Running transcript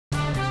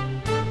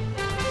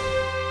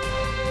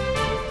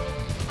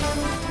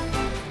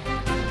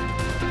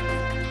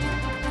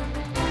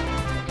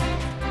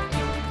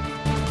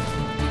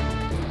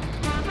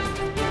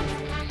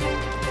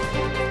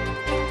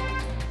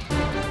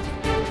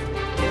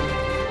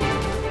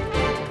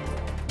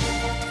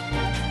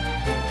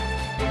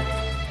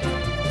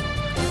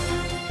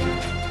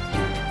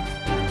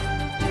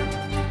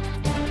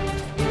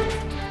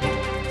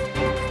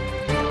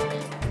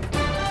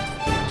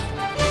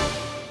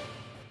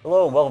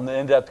Hello and welcome to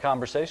In-Depth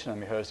Conversation. I'm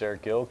your host,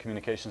 Erick Gill,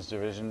 Communications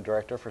Division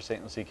Director for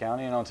St. Lucie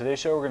County. And on today's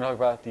show, we're going to talk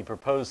about the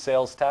proposed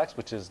sales tax,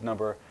 which is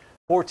number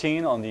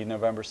 14 on the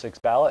November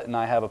 6th ballot. And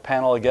I have a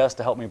panel of guests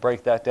to help me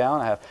break that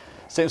down. I have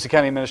St. Lucie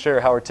County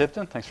Administrator Howard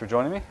Tipton. Thanks for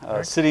joining me.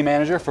 City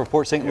Manager for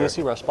Port St.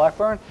 Lucie, Russ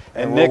Blackburn.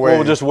 And Nick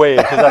will just wave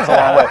because that's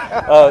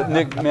a long way.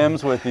 Nick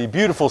Mimms with the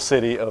beautiful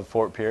city of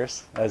Fort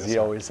Pierce, as he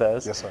always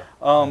says. Yes, sir.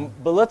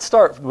 But let's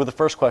start with the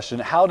first question.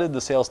 How did the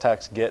sales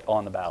tax get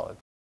on the ballot?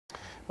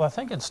 Well, I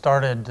think it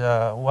started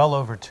well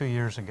over 2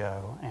 years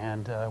ago,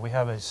 and we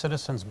have a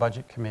Citizens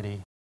Budget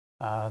Committee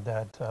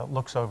that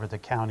looks over the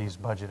county's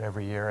budget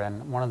every year,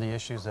 and one of the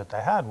issues that they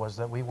had was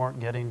that we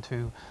weren't getting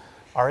to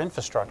our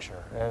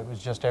infrastructure. It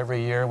was just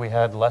every year we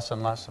had less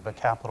and less of a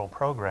capital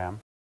program,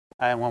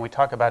 and when we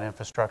talk about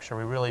infrastructure,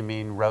 we really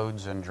mean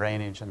roads and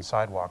drainage and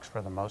sidewalks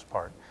for the most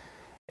part.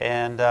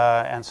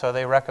 And so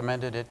they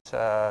recommended it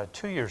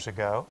 2 years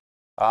ago.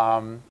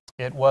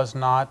 It was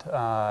not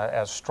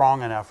as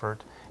strong an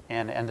effort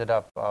and ended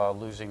up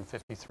losing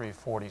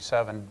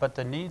 53-47, but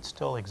the need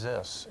still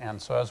exists. And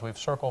so as we've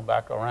circled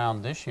back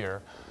around this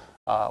year,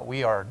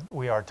 we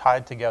are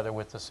tied together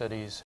with the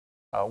cities,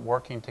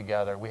 working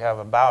together. We have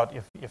about,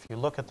 if you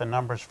look at the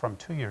numbers from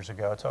 2 years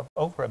ago, it's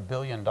over $1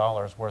 billion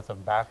worth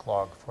of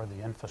backlog for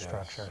the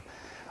infrastructure.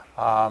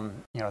 Yes.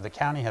 You know, the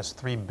county has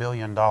 $3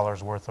 billion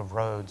worth of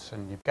roads,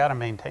 and you've got to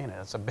maintain it.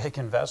 It's a big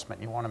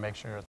investment. You want to make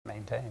sure it's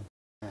maintained.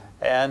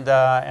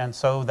 And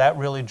so that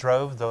really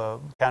drove the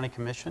county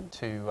commission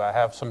to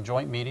have some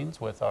joint meetings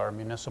with our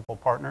municipal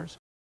partners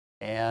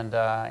and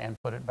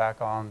put it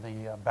back on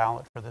the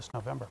ballot for this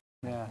November.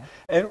 Yeah,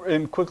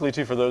 and quickly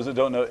too, for those that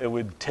don't know, it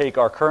would take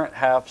our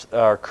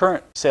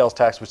current sales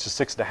tax, which is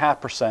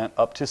 6.5%,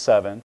 up to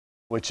 7%,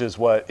 which is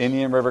what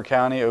Indian River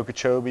County,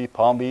 Okeechobee,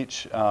 Palm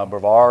Beach,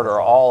 Brevard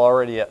are all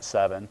already at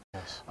 7%.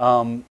 Yes.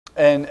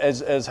 And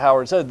as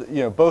Howard said,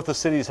 you know, both the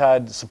cities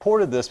had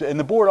supported this, and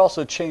the board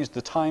also changed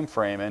the time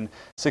frame. In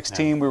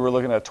 16, we were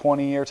looking at a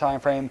 20-year time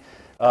frame.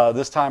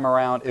 This time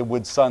around, it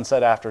would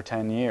sunset after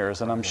 10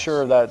 years, and I'm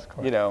sure that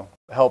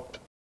helped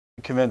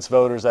convince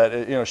voters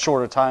that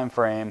shorter time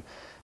frame,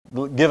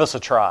 give us a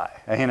try,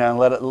 and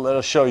let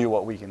us show you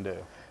what we can do.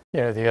 You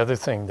know, the other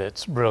thing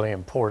that's really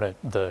important,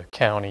 the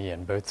county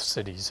and both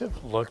cities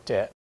have looked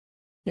at,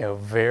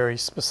 very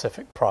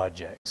specific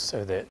projects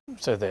so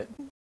that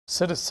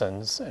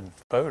citizens and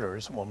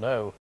voters will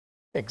know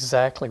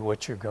exactly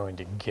what you're going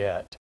to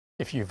get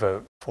if you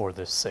vote for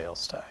this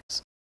sales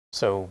tax.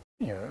 So,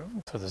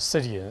 for the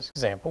city as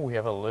example, we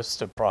have a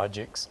list of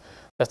projects.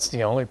 That's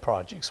the only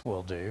projects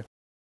we'll do.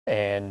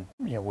 And,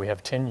 we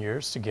have 10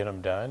 years to get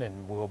them done,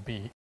 and we'll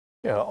be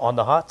on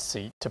the hot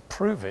seat to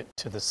prove it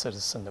to the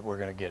citizen that we're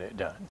going to get it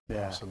done. Yeah,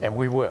 absolutely. And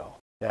we will.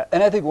 Yeah,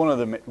 and I think one of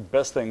the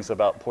best things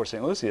about Port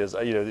St. Lucie is,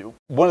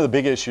 one of the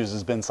big issues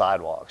has been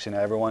sidewalks.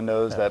 Everyone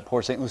knows that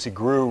Port St. Lucie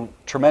grew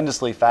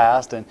tremendously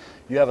fast, and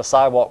you have a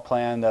sidewalk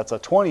plan that's a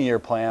 20-year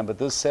plan, but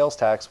this sales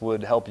tax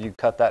would help you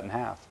cut that in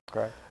half,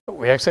 correct?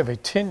 We actually have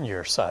a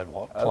 10-year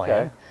sidewalk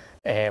plan,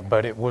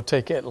 but it will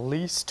take at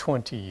least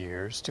 20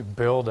 years to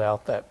build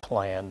out that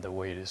plan the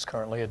way it is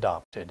currently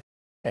adopted.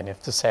 And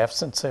if this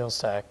half-cent sales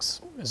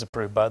tax is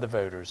approved by the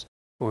voters,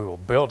 we will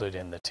build it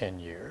in the 10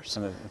 years.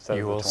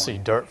 You will see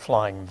dirt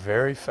flying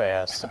very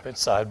fast to put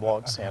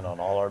sidewalks in on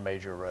all our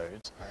major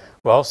roads.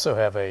 We also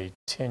have a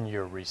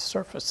 10-year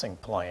resurfacing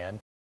plan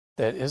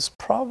that is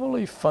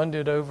probably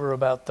funded over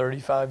about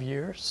 35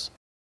 years,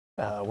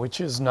 which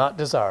is not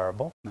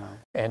desirable. No.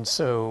 And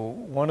so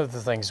one of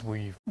the things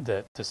we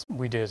did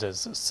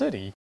as a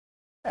city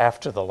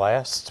after the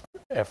last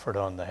effort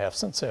on the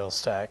half-cent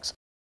sales tax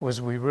was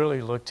we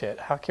really looked at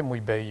how can we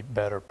be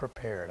better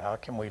prepared? How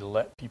can we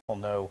let people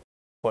know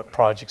what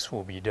projects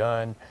will be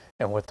done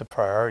and what the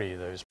priority of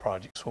those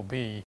projects will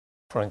be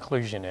for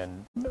inclusion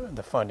in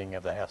the funding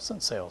of the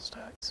half-cent sales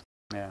tax.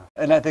 Yeah,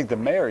 and I think the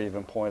mayor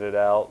even pointed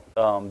out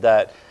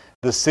that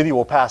the city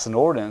will pass an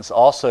ordinance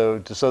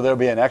also so there'll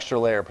be an extra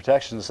layer of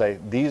protection to say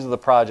these are the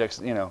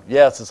projects,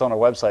 yes, it's on our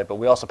website, but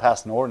we also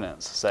passed an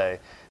ordinance to say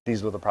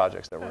these were the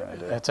projects that we're going to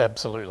do. That's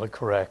absolutely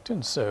correct.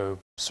 And so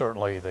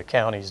certainly the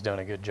county's done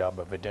a good job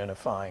of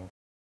identifying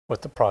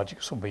what the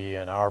projects will be,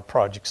 and our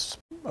projects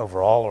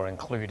overall are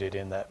included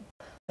in that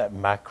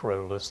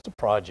macro list of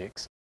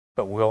projects.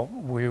 But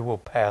we will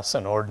pass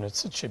an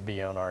ordinance that should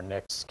be on our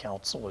next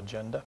council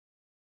agenda.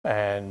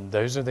 And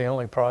those are the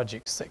only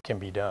projects that can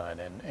be done.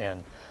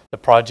 And the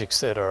projects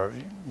that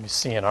you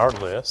see in our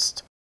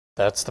list,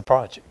 that's the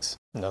projects,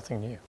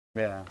 nothing new.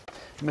 Yeah.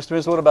 Mr.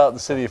 Mimms, what about the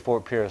city of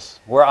Fort Pierce,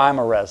 where I'm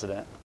a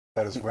resident?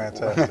 That is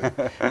fantastic.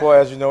 Well,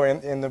 as you know,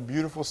 in the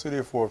beautiful city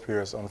of Fort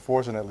Pierce,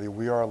 unfortunately,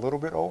 we are a little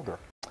bit older,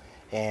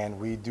 and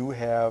we do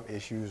have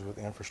issues with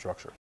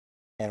infrastructure,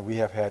 and we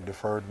have had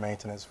deferred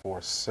maintenance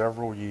for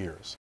several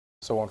years.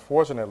 So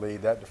unfortunately,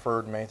 that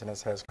deferred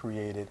maintenance has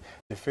created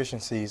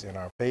deficiencies in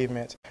our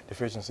pavement,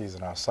 deficiencies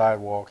in our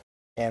sidewalk,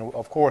 and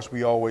of course,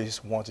 we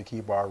always want to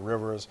keep our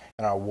rivers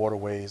and our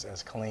waterways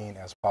as clean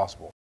as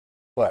possible.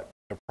 But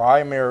the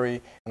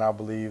primary, and I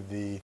believe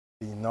the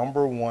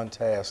number one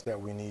task that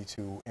we need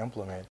to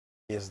implement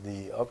is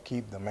the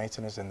upkeep, the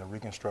maintenance, and the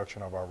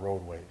reconstruction of our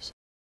roadways.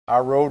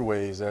 Our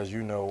roadways, as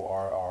you know,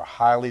 are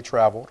highly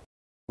traveled.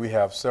 We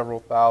have several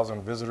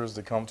thousand visitors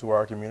that come to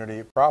our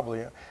community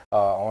probably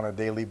on a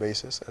daily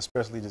basis,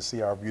 especially to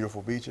see our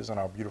beautiful beaches and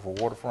our beautiful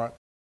waterfront.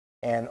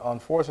 And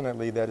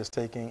unfortunately, that is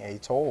taking a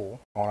toll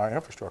on our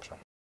infrastructure.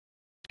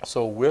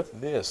 So with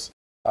this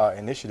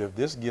initiative,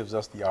 this gives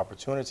us the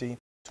opportunity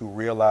to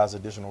realize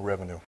additional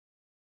revenue.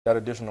 That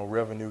additional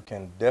revenue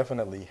can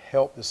definitely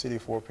help the city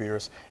of Fort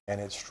Pierce and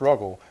its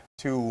struggle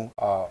to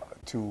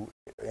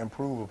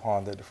improve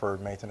upon the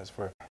deferred maintenance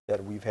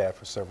that we've had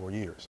for several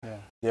years. Yeah.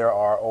 There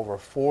are over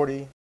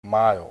 40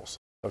 miles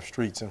of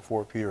streets in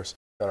Fort Pierce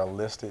that are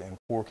listed in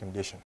poor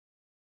condition.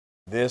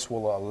 This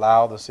will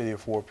allow the city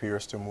of Fort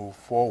Pierce to move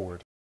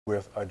forward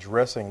with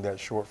addressing that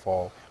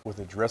shortfall, with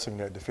addressing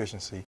that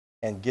deficiency,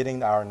 and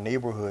getting our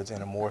neighborhoods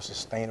in a more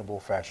sustainable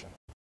fashion.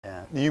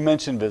 Yeah. You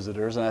mentioned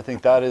visitors, and I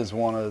think that is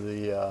one of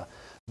the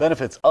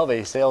benefits of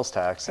a sales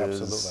tax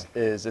is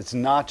it's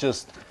not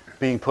just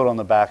being put on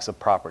the backs of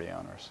property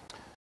owners.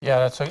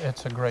 Yeah,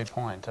 it's a great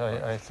point.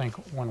 I think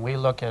when we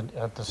look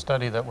at the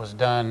study that was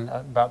done,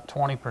 about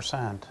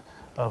 20%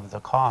 of the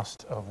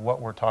cost of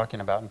what we're talking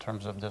about in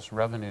terms of this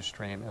revenue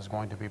stream is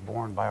going to be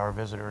borne by our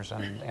visitors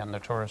and the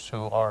tourists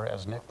who are,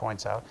 as Nick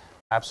points out,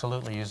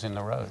 absolutely using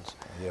the roads.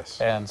 Yes.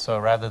 And so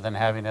rather than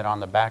having it on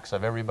the backs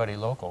of everybody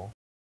local,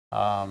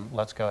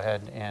 let's go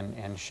ahead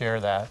and share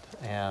that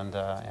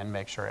and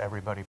make sure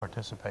everybody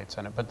participates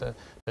in it. But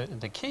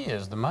the key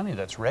is the money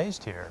that's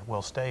raised here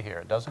will stay here.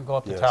 It doesn't go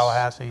up to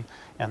Tallahassee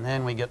and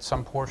then we get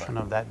some portion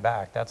of that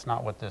back. That's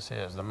not what this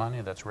is. The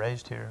money that's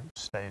raised here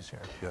stays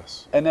here.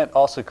 Yes. And that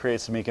also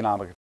creates some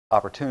economic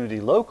opportunity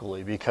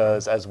locally,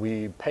 because as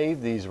we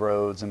pave these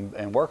roads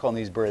and work on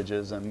these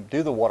bridges and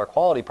do the water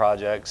quality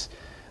projects,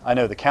 I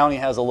know the county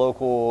has a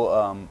local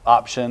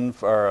option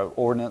for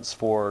ordinance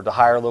to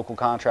hire local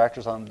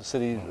contractors. The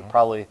city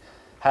probably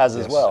has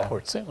as well.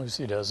 Port St.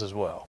 Lucie does as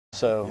well.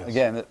 So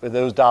again,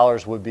 those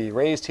dollars would be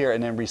raised here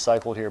and then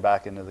recycled here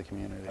back into the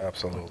community.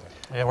 Absolutely.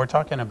 Yeah, we're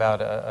talking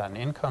about an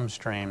income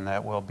stream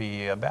that will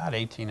be about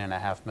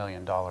 $18.5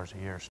 million a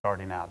year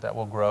starting out. That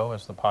will grow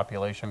as the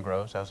population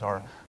grows, as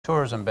our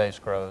tourism base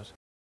grows.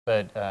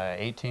 But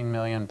 18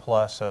 million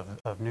plus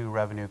of new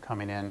revenue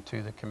coming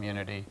into the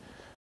community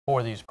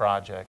for these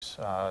projects.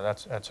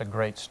 That's a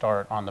great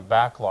start on the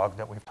backlog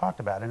that we've talked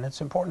about. And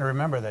it's important to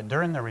remember that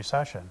during the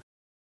recession,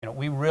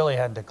 we really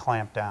had to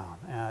clamp down.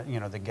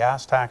 The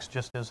gas tax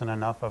just isn't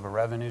enough of a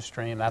revenue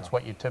stream. That's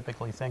what you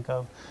typically think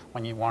of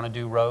when you want to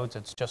do roads.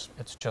 It's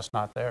just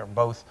not there.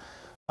 Both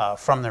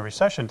from the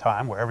recession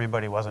time, where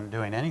everybody wasn't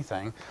doing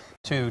anything,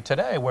 to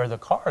today, where the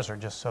cars are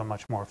just so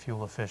much more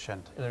fuel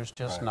efficient. There's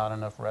just not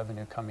enough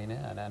revenue coming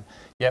in, and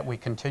yet we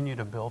continue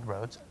to build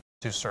roads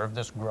to serve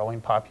this growing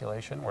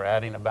population. We're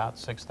adding about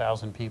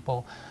 6,000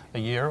 people a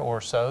year or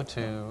so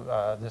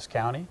to this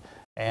county,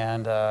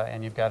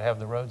 and you've got to have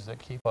the roads that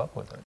keep up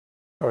with it.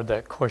 Or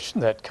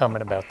that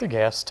comment about the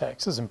gas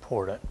tax is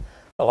important.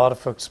 A lot of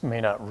folks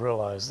may not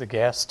realize the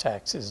gas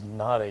tax is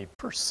not a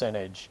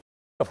percentage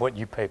of what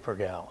you pay per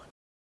gallon.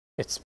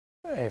 It's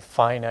a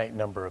finite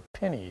number of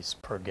pennies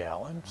per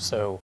gallon.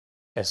 So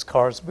as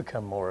cars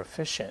become more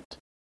efficient,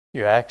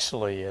 you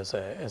actually, as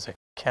a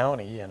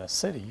county and a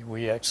city,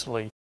 we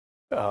actually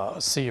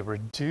see a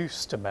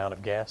reduced amount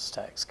of gas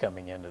tax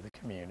coming into the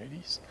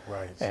communities.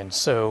 Right. And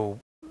so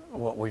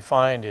what we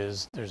find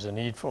is there's a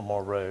need for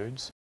more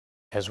roads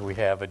as we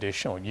have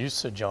additional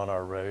usage on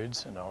our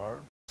roads and our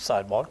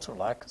sidewalks or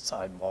lack of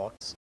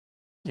sidewalks.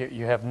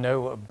 You have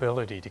no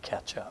ability to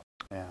catch up.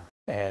 Yeah.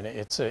 And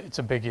it's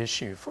a big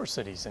issue for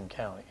cities and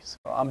counties.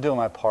 Well, I'm doing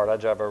my part. I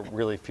drive a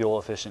really fuel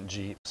efficient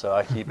Jeep, so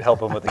I keep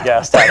helping with the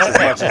gas tax as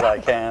much as I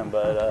can.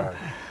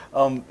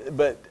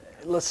 But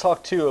let's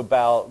talk too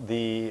about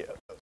the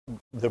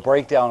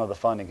breakdown of the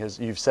funding, because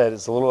you've said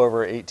it's a little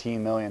over $18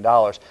 million.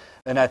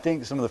 And I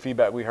think some of the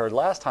feedback we heard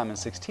last time in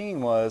 16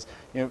 was,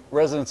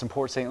 residents in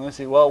Port St.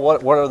 Lucie, well,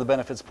 what are the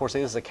benefits of Port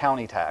St. Lucie? This is a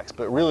county tax,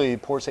 but really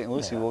Port St.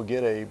 Lucie will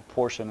get a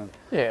portion of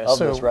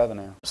this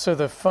revenue. So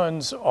the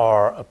funds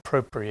are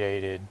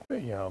appropriated,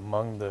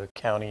 among the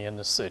county and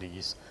the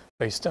cities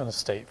based on a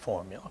state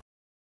formula.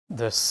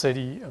 The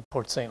city of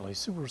Port St.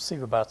 Lucie will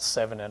receive about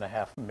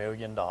 $7.5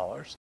 million.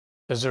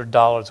 Those are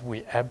dollars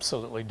we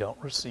absolutely don't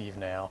receive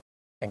now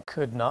and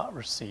could not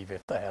receive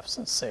if the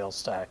half-cent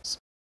sales tax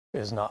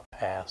is not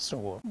passed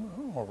or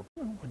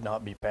would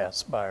not be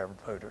passed by our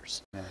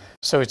voters. Yeah.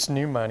 So it's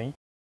new money,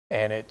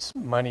 and it's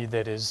money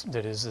that is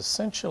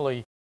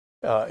essentially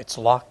it's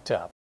locked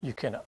up. You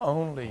can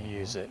only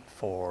use it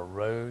for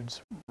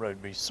roads,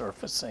 road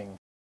resurfacing,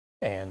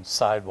 and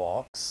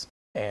sidewalks,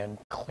 and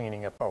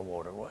cleaning up our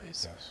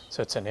waterways. Yes.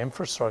 So it's an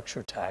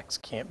infrastructure tax.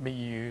 Can't be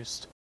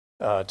used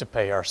to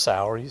pay our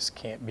salaries.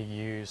 Can't be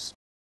used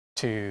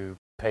to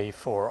pay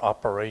for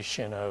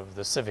operation of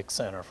the Civic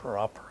Center, for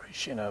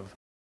operation of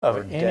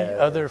any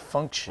other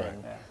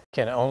function. Right.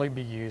 Can only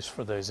be used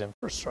for those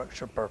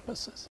infrastructure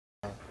purposes.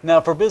 Now,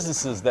 for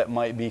businesses that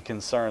might be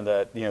concerned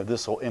that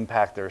this will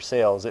impact their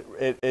sales,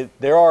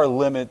 there are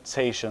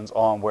limitations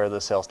on where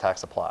the sales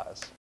tax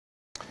applies.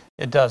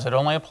 It does. It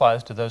only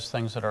applies to those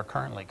things that are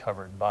currently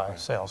covered by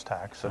sales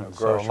tax. So no And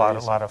so a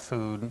groceries. lot of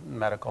food,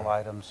 medical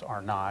items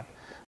are not.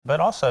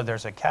 But also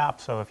there's a cap,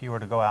 so if you were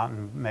to go out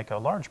and make a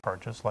large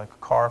purchase, like a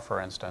car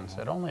for instance,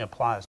 it only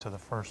applies to the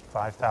first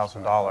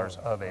 $5,000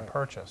 of a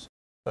purchase.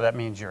 So that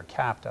means you're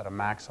capped at a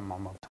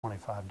maximum of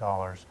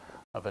 $25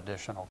 of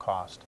additional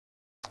cost.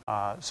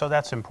 So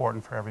that's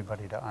important for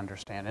everybody to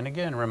understand. And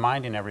again,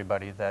 reminding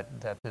everybody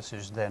that this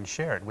is then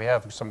shared. We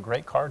have some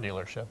great car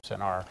dealerships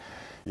in our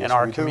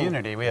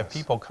community. We have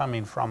people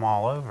coming from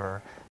all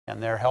over,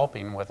 and they're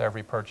helping with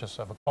every purchase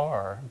of a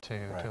car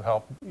to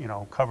help, you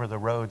know, cover the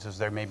roads as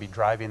they may be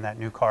driving that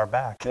new car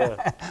back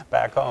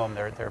back home.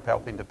 They're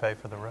helping to pay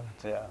for the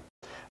roads. Yeah.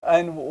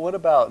 And what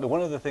about,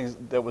 one of the things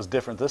that was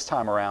different this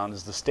time around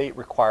is the state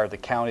required the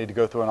county to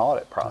go through an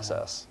audit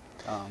process.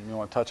 You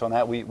want to touch on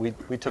that?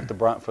 We took the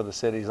brunt for the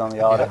cities on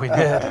the audit. Yeah, we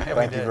did.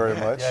 Thank you very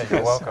much. Yeah,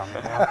 you're welcome.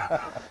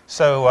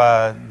 So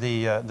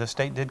the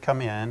state did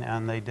come in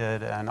and they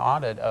did an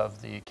audit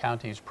of the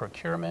county's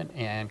procurement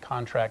and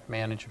contract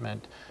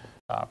management,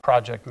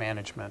 project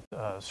management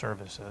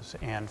services,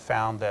 and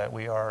found that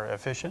we are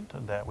efficient,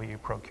 that we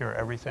procure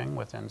everything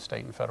within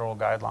state and federal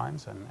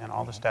guidelines and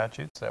all the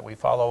statutes, that we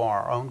follow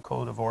our own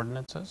code of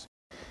ordinances,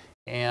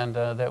 and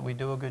that we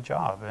do a good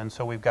job. And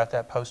so we've got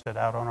that posted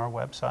out on our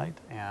website,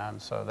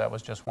 and so that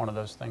was just one of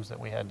those things that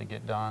we had to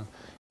get done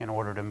in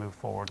order to move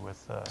forward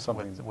with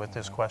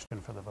this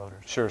question for the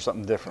voters. Sure,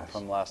 something different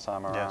from last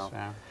time around.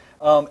 Yes,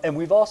 yeah. And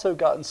we've also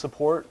gotten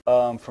support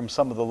from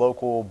some of the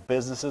local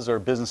businesses or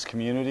business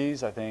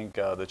communities. I think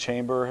the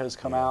Chamber has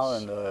come out,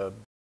 and the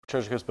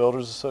Treasure Coast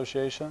Builders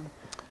Association.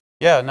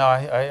 Yeah, no,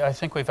 I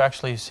think we've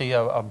actually see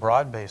a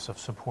broad base of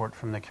support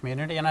from the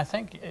community, and I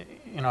think,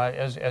 you know,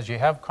 as you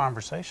have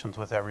conversations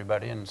with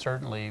everybody, and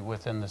certainly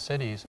within the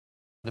cities,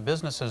 the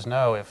businesses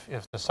know if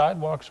the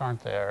sidewalks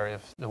aren't there,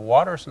 if the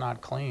water's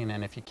not clean,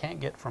 and if you can't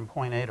get from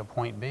point A to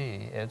point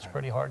B, it's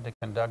pretty hard to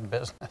conduct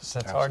business.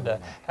 It's hard to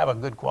have a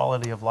good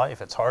quality of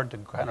life. It's hard to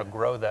kind of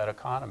grow that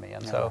economy.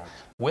 And so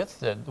with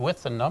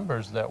the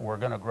numbers that we're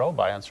going to grow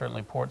by, and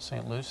certainly Port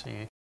St.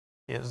 Lucie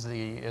is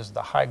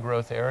the high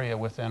growth area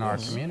within our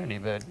community,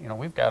 but you know,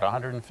 we've got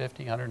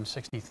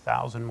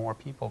 160,000 more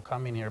people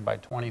coming here by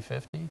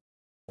 2050.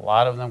 A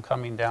lot of them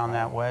coming down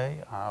that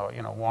way.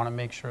 You know, want to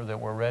make sure that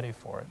we're ready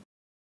for it.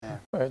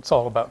 It's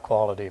all about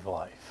quality of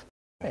life.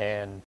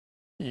 And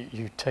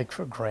you take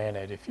for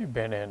granted, if you've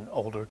been in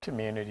older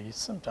communities,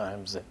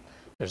 sometimes that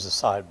there's a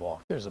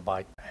sidewalk, there's a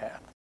bike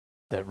path,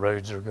 that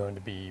roads are going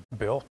to be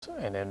built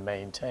and then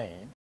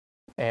maintained.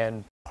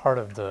 And part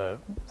of the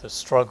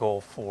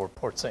struggle for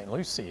Port St.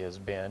 Lucie has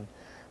been,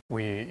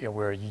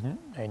 we're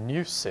a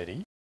new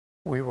city.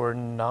 We were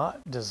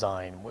not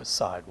designed with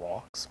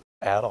sidewalks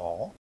at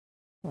all.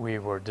 We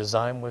were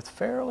designed with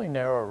fairly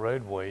narrow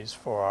roadways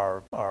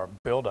for our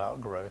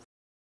build-out growth.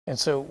 And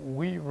so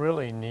we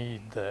really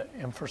need the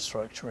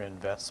infrastructure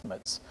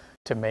investments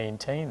to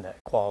maintain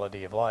that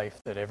quality of life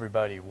that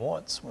everybody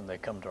wants when they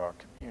come to our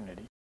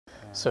community.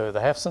 So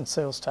the half-cent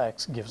sales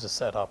tax gives us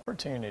that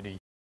opportunity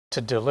to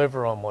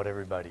deliver on what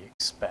everybody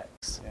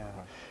expects. Yeah.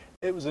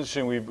 It was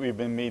interesting. We've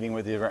been meeting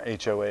with different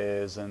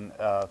HOAs and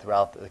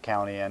throughout the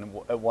county, and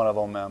one of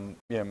them,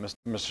 you know,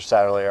 Mr.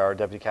 Satterley, our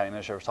Deputy County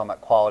Administrator, was talking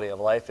about quality of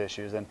life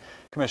issues, and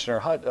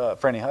Commissioner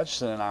Franny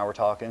Hutchison and I were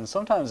talking, and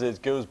sometimes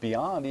it goes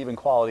beyond even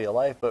quality of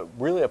life, but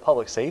really a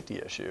public safety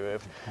issue.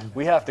 If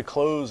we have to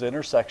close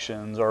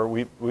intersections, or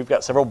we've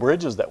got several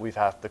bridges that we've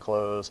have to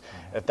close,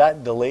 if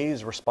that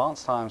delays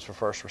response times for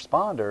first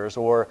responders,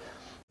 or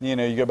you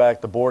know, you go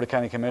back, the Board of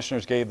County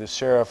Commissioners gave the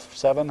sheriff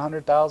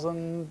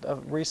 $700,000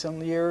 of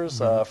recent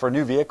years for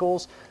new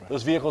vehicles.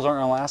 Those vehicles aren't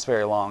going to last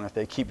very long if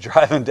they keep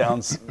driving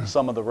down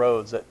some of the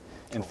roads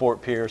in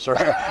Fort Pierce or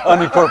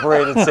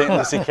unincorporated St.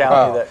 Lucie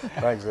County.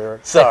 Thanks,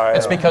 Eric. Sorry.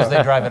 It's because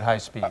they drive at high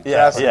speed.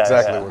 That's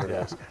exactly what it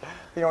is.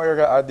 You know,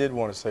 Eric, I did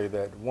want to say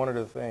that one of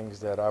the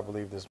things that I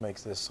believe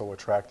makes this so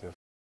attractive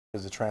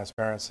is the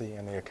transparency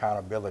and the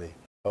accountability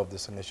of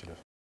this initiative.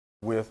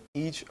 With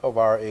each of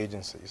our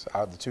agencies,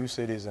 the two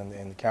cities and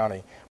the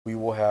county, we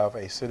will have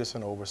a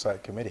citizen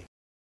oversight committee.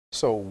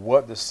 So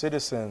what the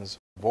citizens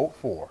vote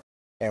for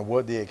and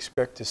what they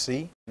expect to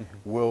see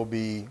will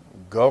be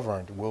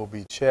governed, will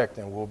be checked,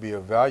 and will be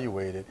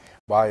evaluated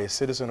by a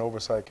citizen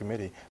oversight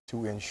committee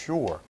to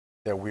ensure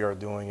that we are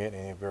doing it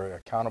in a very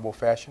accountable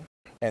fashion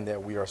and that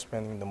we are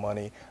spending the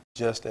money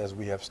just as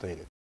we have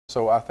stated.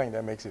 So I think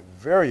that makes it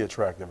very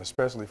attractive,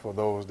 especially for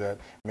those that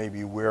may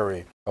be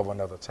wary of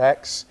another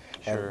tax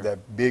and that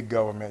big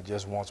government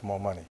just wants more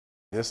money.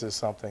 This is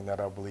something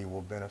that I believe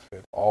will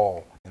benefit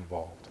all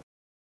involved.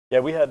 Yeah,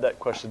 we had that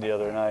question the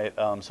other night.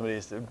 Somebody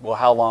said, well,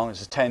 how long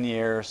is it? 10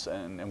 years?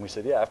 And we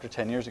said, yeah, after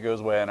 10 years it goes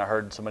away. And I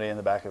heard somebody in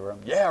the back of the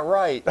room, yeah,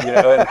 right. You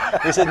know, and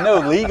we said, no,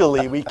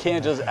 legally we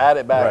can't just add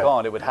it back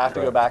on. It would have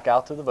to go back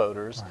out to the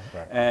voters.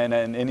 And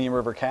in Indian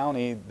River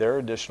County, their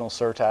additional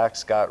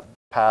surtax got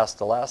passed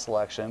the last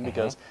election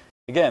because,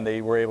 again,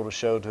 they were able to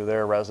show to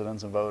their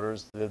residents and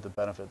voters the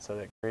benefits that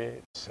it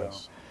creates. So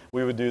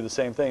we would do the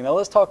same thing. Now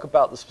let's talk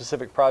about the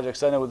specific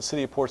projects. I know with the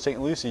City of Port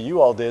St. Lucie, you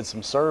all did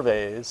some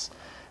surveys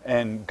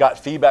and got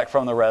feedback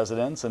from the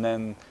residents, and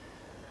then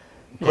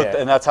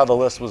and that's how the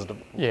list was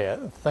Yeah,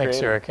 thanks,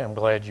 created. Eric. I'm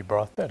glad you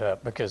brought that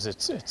up because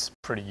it's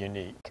pretty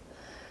unique.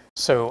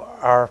 So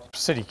our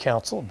city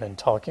council have been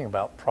talking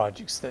about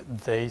projects that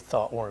they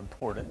thought were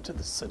important to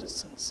the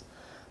citizens.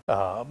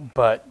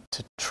 But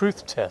to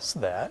truth test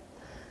that,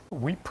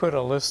 we put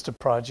a list of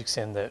projects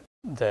in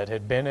that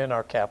had been in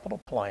our capital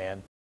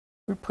plan.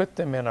 We put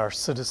them in our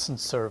citizen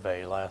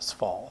survey last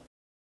fall.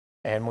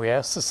 And we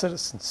asked the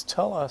citizens,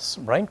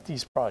 rank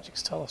these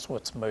projects, tell us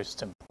what's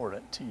most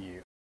important to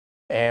you.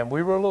 And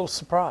we were a little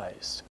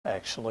surprised,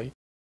 actually,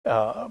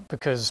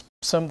 because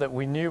some that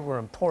we knew were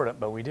important,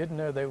 but we didn't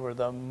know they were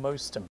the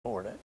most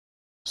important.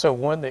 So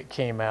one that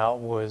came out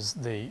was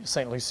the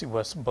St. Lucie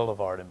West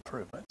Boulevard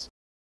improvements.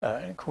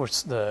 And of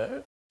course,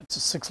 it's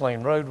a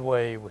 6-lane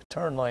roadway with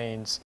turn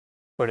lanes,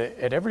 but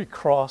at every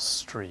cross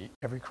street,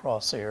 every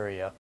cross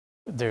area,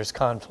 there's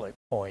conflict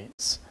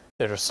points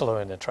that are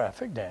slowing the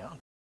traffic down.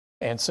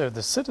 And so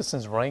the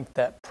citizens ranked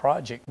that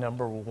project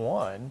number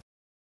 1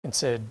 and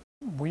said,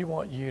 we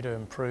want you to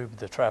improve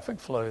the traffic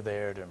flow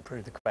there, to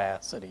improve the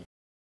capacity.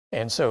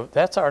 And so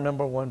that's our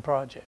number 1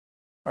 project.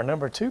 Our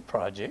number 2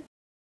 project,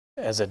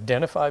 as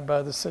identified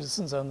by the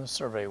citizens on the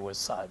survey, was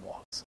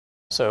sidewalks.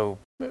 So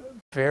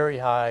very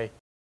high,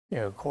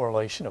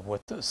 correlation of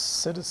what the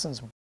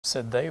citizens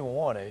said they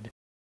wanted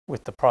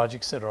with the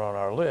projects that are on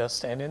our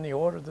list and in the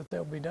order that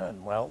they'll be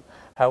done. Well,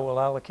 how we'll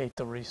allocate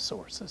the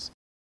resources.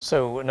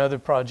 So another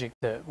project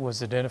that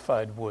was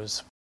identified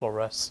was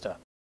Floresta,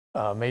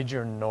 a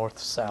major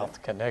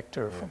north-south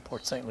connector from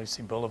Port St.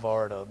 Lucie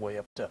Boulevard all the way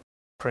up to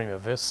Prima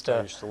Vista.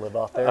 I used to live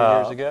off there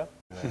years ago.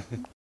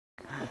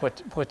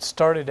 What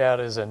started out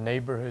as a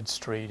neighborhood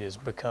street has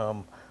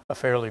become a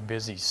fairly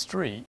busy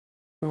street.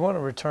 We want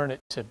to return it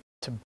to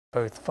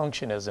both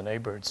function as a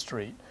neighborhood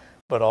street,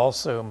 but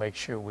also make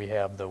sure we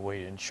have the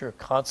way to ensure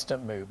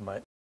constant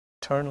movement.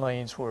 Turn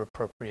lanes were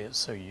appropriate,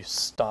 so you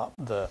stop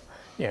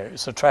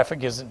so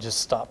traffic isn't just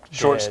stopped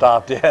Short dead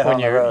stopped, when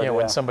you're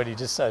when somebody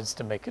decides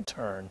to make a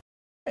turn.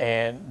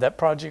 And that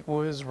project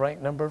was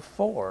ranked number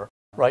 4,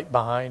 right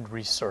behind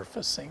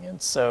resurfacing.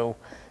 And so,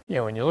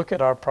 when you look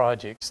at our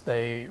projects,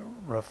 they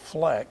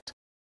reflect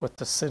what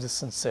the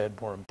citizens said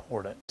were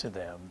important to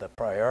them, the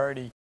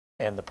priority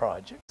and the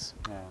projects.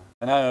 Yeah.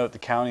 And I know at the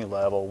county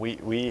level,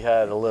 we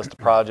had a list of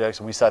projects,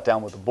 and we sat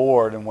down with the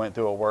board and went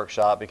through a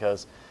workshop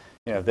because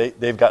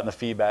they've gotten the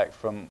feedback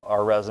from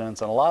our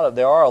residents, and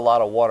there are a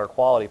lot of water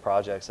quality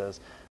projects, as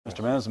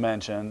Mr. Mimms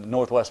mentioned.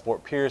 Northwest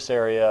Fort Pierce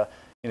area,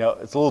 it's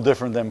a little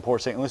different than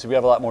Port St. Lucie. We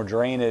have a lot more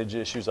drainage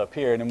issues up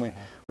here, and then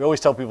we always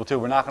tell people too,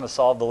 we're not going to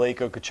solve the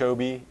Lake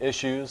Okeechobee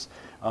issues,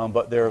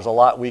 but there's a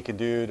lot we can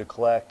do to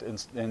collect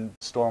in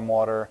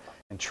stormwater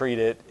and treat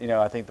it.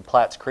 I think the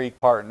Platts Creek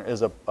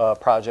is a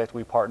project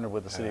we partnered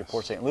with the city of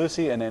Port St.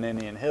 Lucie, and in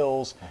Indian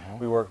Hills,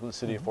 we worked with the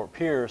city of Fort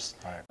Pierce.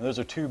 Right. And those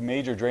are 2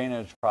 major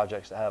drainage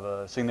projects that have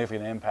a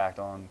significant impact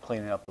on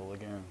cleaning up the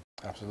lagoon.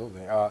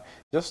 Absolutely.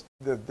 Just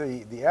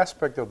the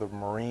aspect of the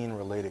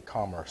marine-related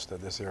commerce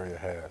that this area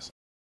has.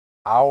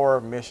 Our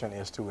mission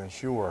is to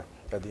ensure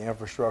that the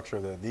infrastructure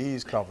that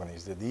these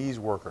companies, that these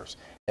workers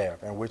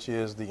have, and which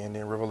is the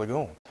Indian River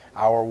Lagoon,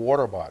 our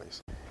water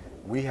bodies,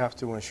 we have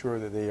to ensure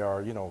that they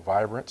are,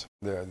 vibrant,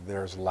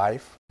 there's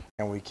life,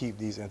 and we keep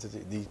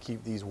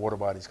these water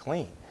bodies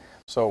clean.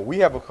 So we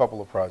have a couple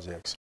of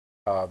projects,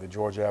 the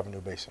George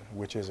Avenue Basin,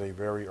 which is a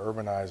very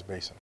urbanized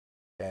basin,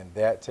 and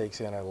that takes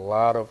in a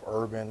lot of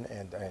urban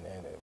and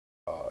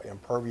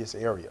impervious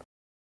area.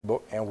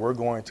 And we're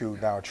going to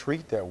now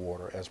treat that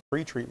water as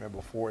pre-treatment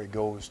before it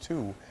goes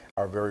to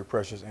our very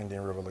precious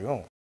Indian River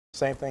Lagoon.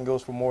 Same thing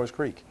goes for Morris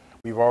Creek.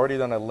 We've already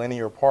done a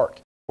linear park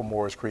for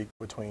Morris Creek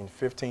between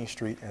 15th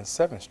Street and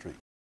 7th Street.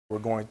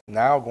 We're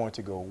now going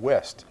to go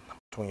west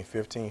between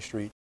 15th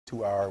Street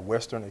to our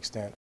western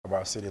extent of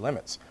our city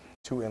limits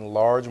to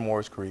enlarge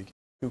Morris Creek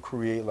to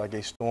create like a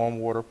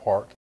stormwater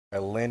park, a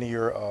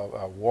linear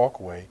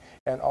walkway,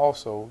 and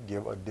also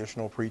give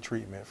additional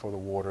pre-treatment for the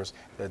waters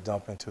that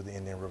dump into the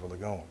Indian River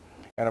Lagoon.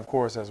 And of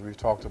course, as we've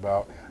talked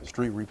about,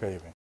 street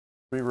repaving.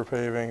 Street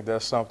repaving,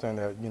 that's something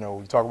that,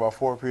 we talk about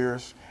Fort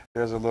Pierce,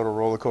 there's a little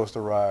roller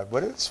coaster ride,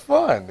 but it's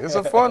fun. It's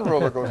a fun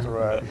roller coaster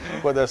ride,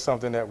 but that's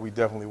something that we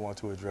definitely want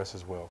to address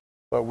as well.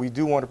 But we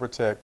do want to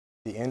protect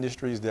the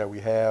industries that we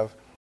have,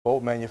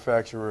 boat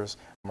manufacturers,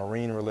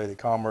 marine-related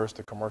commerce,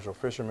 the commercial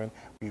fishermen.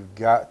 We've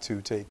got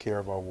to take care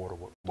of our water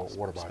bodies.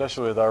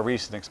 Especially with our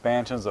recent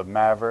expansions of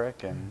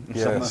Maverick and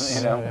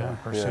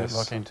Pursuit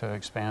looking to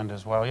expand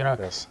as well.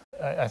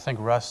 I think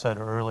Russ said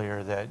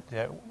earlier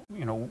that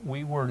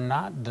we were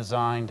not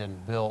designed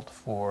and built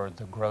for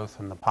the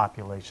growth in the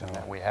population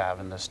that we have,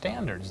 and the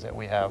standards that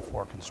we have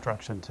for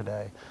construction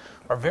today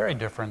are very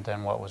different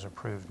than what was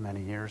approved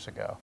many years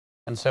ago.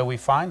 And so we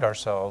find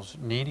ourselves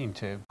needing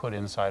to put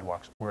in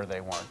sidewalks where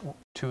they weren't,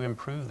 to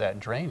improve that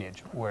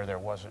drainage where there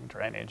wasn't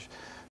drainage,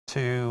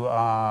 to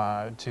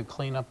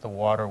clean up the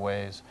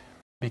waterways.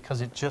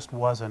 because it just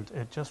wasn't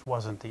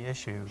the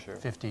issue Sure.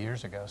 50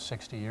 years ago,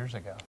 60 years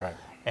ago. Right.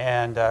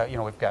 And you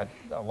know, we've got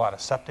a lot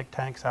of septic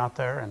tanks out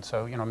there, and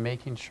so you know,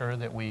 making sure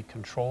that we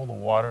control the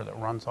water that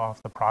runs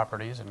off the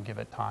properties and give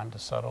it time to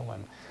settle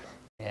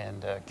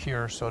and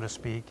cure, so to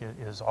speak,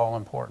 is all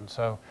important.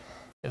 So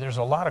there's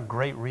a lot of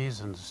great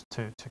reasons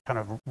to kind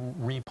of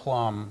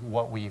replumb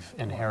what we've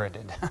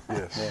inherited.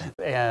 Yes.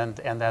 and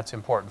that's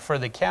important. For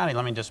the county,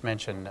 let me just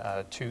mention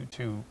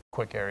two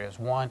quick areas.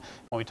 One,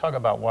 when we talk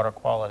about water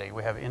quality,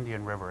 we have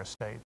Indian River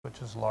Estate,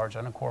 which is a large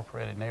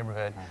unincorporated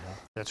neighborhood.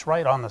 It's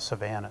right on the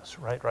savannas,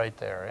 right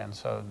there. And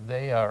so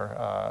they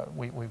are,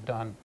 we've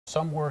done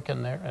some work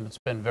in there, and it's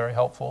been very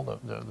helpful.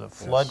 The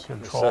flood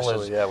control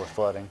Especially, with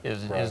flooding.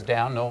 is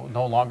down.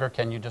 No longer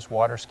can you just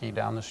water ski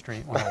down the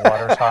street when the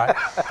water's high.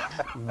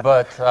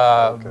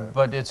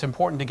 But it's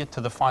important to get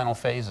to the final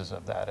phases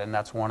of that, and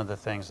that's one of the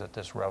things that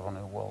this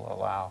revenue will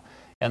allow.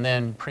 And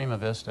then Prima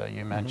Vista,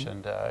 you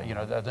mentioned, you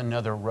know, that's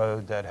another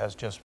road that has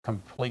just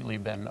completely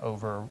been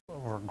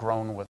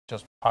overgrown with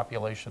just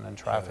population and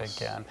traffic,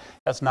 and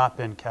that's not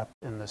been kept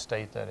in the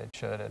state that it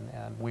should.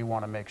 And we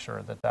want to make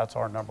sure that that's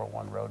our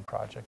 #1 road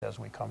project as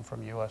we come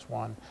from US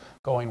 1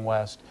 going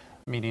west,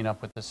 meeting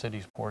up with the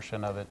city's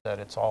portion of it, that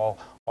it's all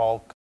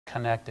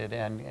connected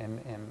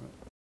and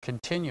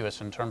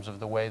continuous in terms of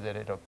the way that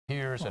it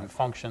appears and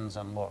functions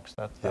and looks.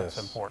 That's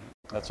important.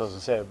 That's what I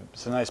was going to say.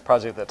 It's a nice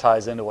project that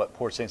ties into what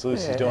Port St.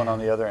 Lucie is doing on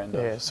the other end.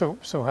 Yeah.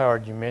 So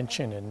Howard, you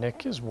mentioned, and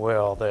Nick as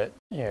well, that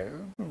you know,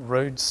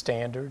 road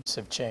standards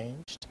have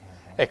changed,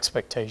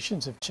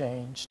 expectations have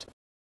changed.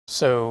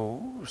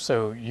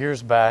 So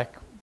years back,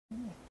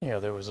 you know,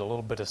 there was a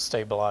little bit of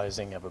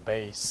stabilizing of a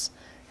base,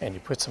 and you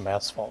put some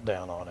asphalt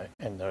down on it,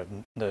 and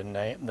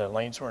the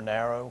lanes were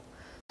narrow.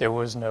 There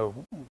was no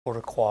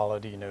water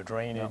quality, no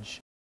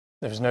drainage.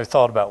 There was no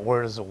thought about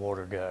where does the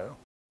water go.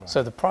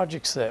 So the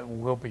projects that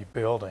we'll be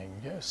building,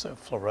 so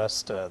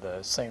Floresta,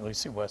 the St.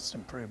 Lucie West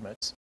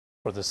improvements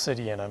for the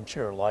city, and I'm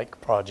sure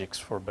like projects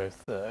for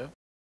both the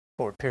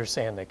Fort Pierce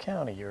and the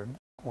county, they're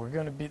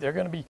going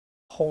to be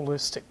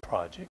holistic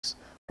projects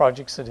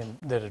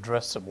that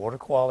address the water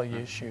quality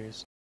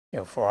issues. You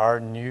know, for our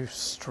new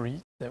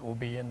street that will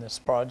be in this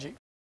project,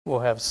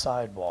 we'll have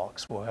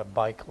sidewalks, we'll have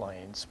bike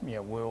lanes.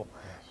 You know,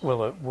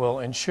 we'll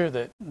ensure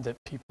that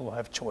people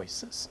have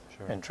choices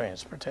in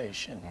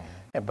transportation.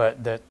 But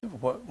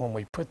when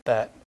we put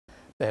that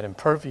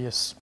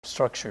impervious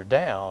structure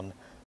down,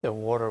 the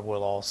water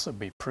will also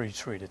be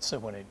pre-treated. So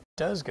when it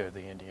does go to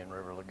the Indian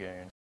River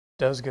Lagoon,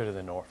 does go to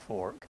the North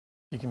Fork,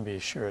 you can be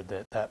assured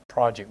that that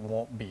project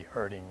won't be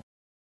hurting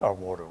our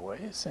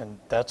waterways. And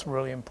that's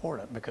really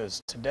important,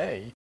 because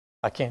today,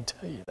 I can't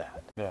tell you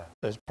that. Yeah.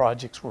 Those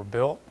projects were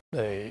built,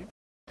 the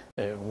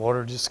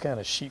water just kind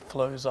of sheet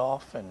flows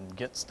off and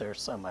gets there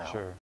somehow.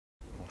 Sure.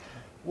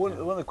 One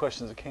of the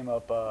questions that came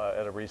up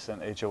at a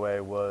recent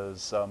HOA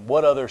was,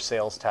 what other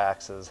sales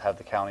taxes have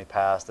the county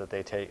passed that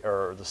they take,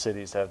 or the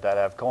cities that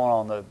have gone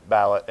on the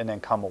ballot and then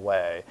come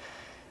away?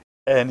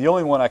 And the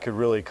only one I could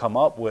really come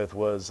up with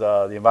was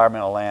the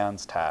environmental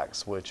lands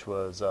tax, which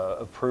was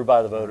approved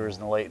by the voters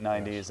in the late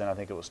 90s, and I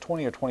think it was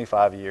 20 or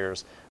 25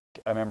 years.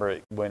 I remember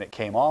when it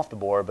came off the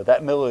board, but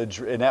that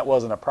millage, and that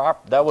wasn't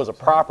that was a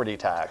property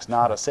tax,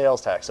 not a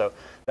sales tax. So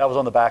that was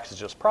on the backs of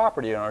just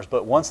property owners.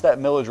 But once that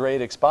millage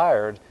rate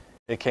expired,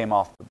 it came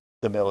off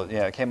the millage,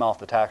 it came off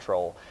the tax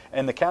roll,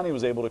 and the county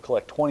was able to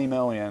collect $20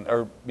 million,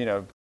 or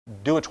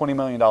do a $20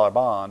 million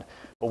bond.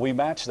 But we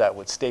matched that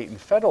with state and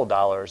federal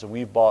dollars, and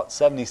we've bought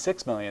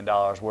 $76 million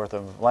worth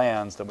of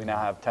lands that we now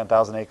have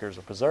 10,000 acres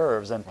of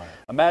preserves. And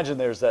imagine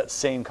there's that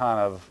same kind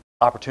of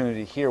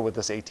opportunity here with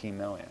this $18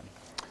 million.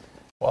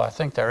 Well, I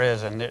think there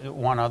is, and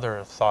one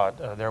other thought,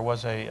 there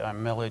was a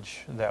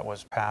millage that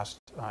was passed,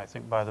 I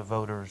think, by the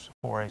voters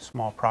for a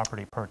small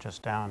property purchase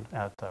down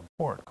at the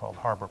port called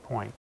Harbor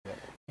Point,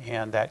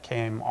 and that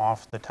came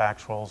off the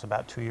tax rolls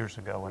about 2 years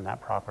ago when that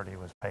property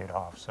was paid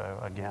off. So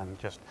again,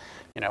 just,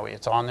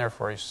 it's on there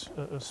for a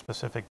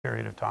specific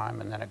period of time,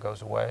 and then it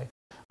goes away.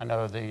 I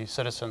know the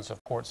citizens of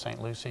Port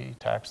St. Lucie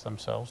taxed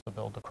themselves to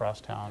build the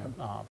Crosstown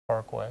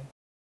Parkway.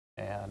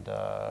 And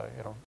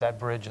that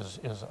bridge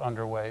is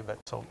underway, but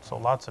so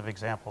lots of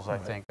examples, I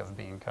think, of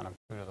being kind of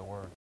true to the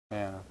word.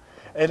 Yeah,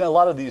 and a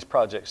lot of these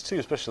projects too,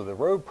 especially the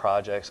road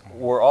projects,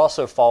 will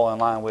also fall in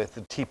line with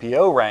the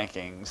TPO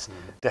rankings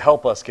to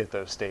help us get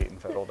those state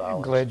and federal dollars.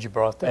 I'm glad you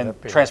brought that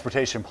up. And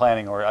transportation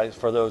planning, or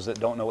for those that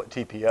don't know what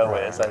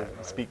TPO is, I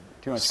speak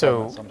too much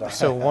sometimes.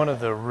 So one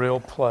of the real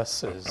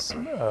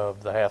pluses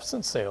of the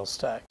half-cent sales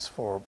tax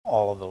for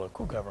all of the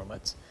local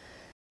governments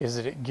is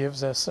that it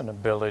gives us an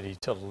ability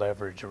to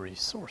leverage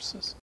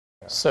resources.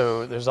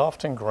 So there's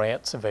often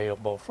grants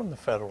available from the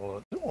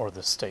federal or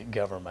the state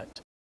government,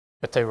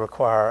 but they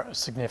require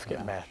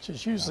significant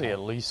matches, usually at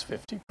least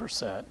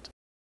 50%.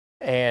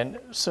 And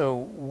so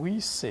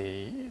we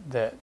see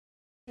that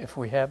if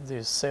we have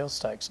these sales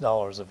tax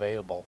dollars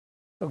available,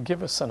 it'll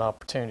give us an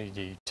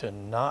opportunity to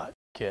not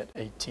get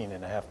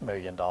 $18.5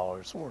 million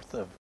worth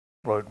of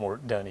road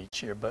work done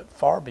each year, but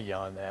far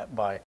beyond that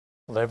by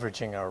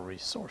leveraging our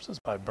resources,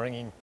 by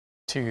bringing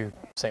to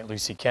St.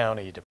 Lucie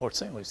County, to Port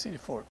St. Lucie, to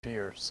Fort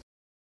Pierce,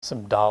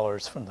 some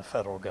dollars from the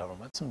federal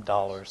government, some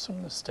dollars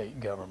from the state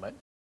government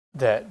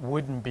that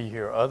wouldn't be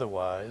here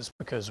otherwise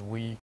because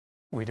we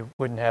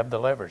wouldn't have the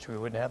leverage, we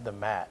wouldn't have the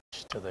match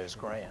to those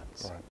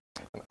grants.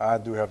 Right. I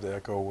do have to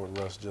echo what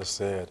Russ just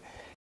said.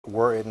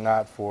 Were it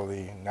not for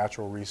the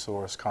Natural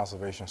Resource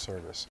Conservation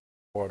Service,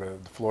 or the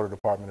Florida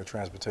Department of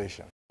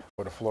Transportation,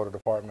 or the Florida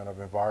Department of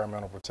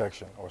Environmental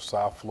Protection, or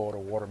South Florida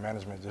Water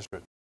Management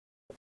District,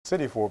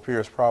 City of Fort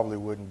Pierce probably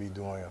wouldn't be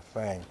doing a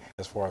thing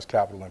as far as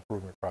capital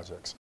improvement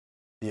projects.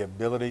 The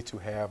ability to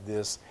have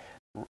this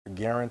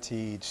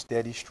guaranteed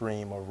steady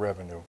stream of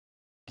revenue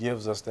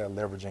gives us that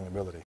leveraging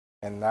ability.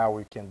 And now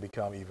we can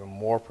become even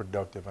more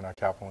productive in our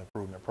capital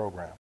improvement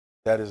program.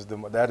 That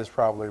is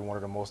probably one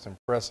of the most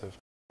impressive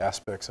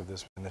aspects of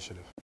this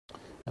initiative.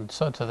 And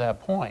so to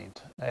that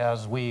point,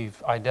 as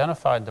we've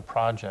identified the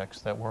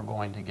projects that we're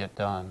going to get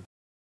done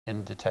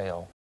in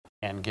detail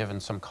and given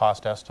some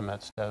cost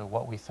estimates to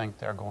what we think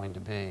they're going to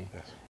be,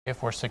 yes.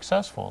 If we're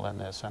successful in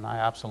this, and I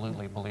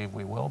absolutely believe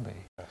we will be,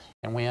 yes.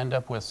 and we end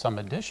up with some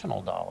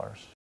additional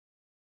dollars,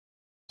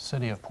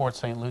 City of Port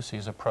St.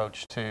 Lucie's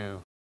approach to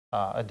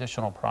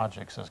additional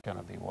projects is going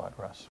to be what,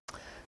 Russ?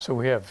 So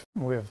we have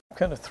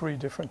kind of three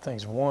different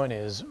things. One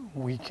is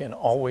we can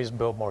always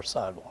build more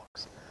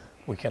sidewalks.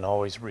 We can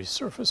always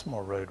resurface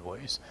more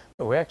roadways.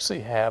 But we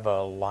actually have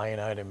a line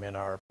item in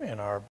our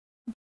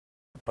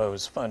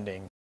proposed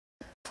funding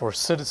for a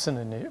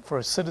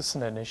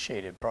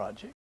citizen-initiated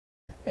project.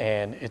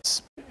 And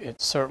it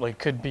certainly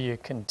could be a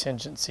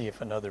contingency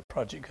if another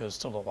project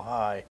goes a little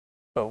high.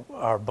 But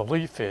our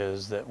belief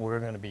is that we're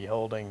going to be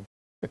holding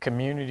a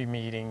community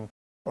meeting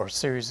or a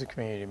series of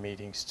community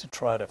meetings to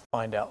try to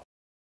find out,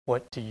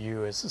 what do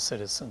you as the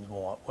citizens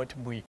want? What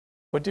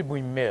did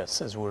we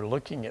miss as we're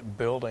looking at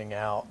building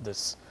out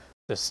this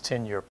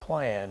 10-year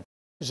plan?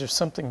 Is there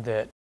something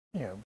that,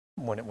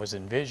 when it was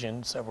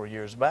envisioned several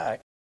years back,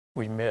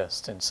 we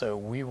missed? And so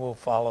we will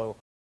follow,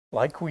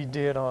 like we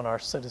did on our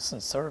citizen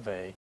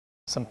survey,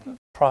 some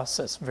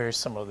process very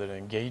similar that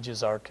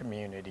engages our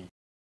community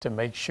to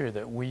make sure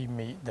that we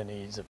meet the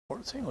needs of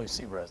Port St.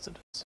 Lucie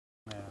residents.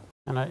 Yeah.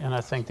 And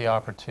I think the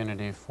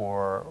opportunity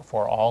for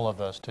all of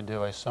us to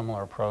do a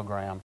similar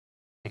program,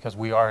 because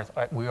we are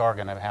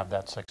going to have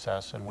that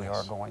success, and we yes.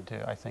 are going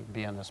to, I think,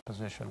 be in this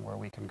position where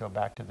we can go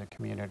back to the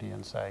community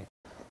and say,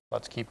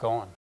 let's keep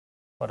going.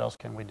 What else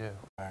can we do?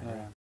 I agree.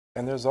 Yeah.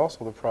 And there's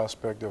also the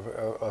prospect of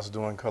us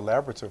doing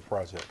collaborative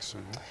projects.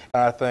 Mm-hmm.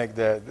 And I think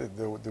that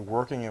the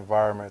working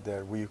environment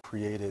that we've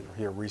created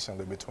here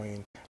recently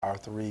between our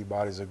three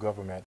bodies of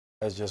government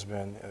has just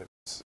been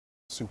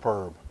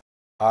superb.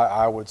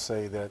 I would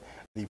say that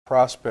the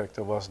prospect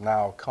of us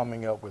now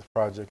coming up with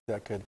projects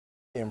that could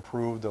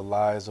improve the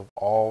lives of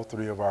all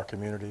three of our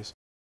communities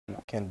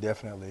can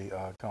definitely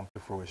come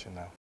to fruition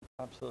now.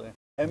 Absolutely.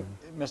 And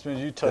Mr.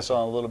 Mimms, you touched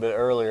on a little bit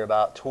earlier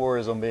about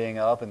tourism being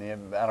up and the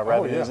amount of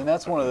revenues, and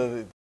that's one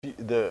of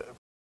the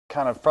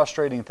kind of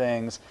frustrating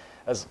things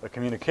as a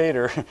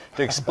communicator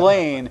to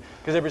explain,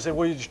 because everybody said,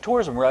 well, your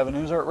tourism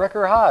revenues are at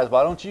record highs.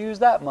 Why don't you use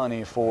that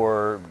money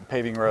for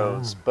paving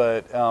roads?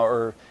 But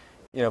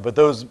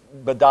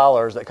but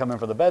dollars that come in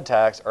for the bed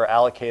tax are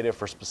allocated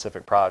for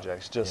specific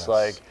projects, just yes.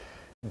 like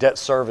debt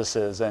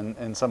services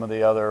and some of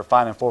the other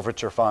fine and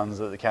forfeiture funds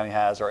that the county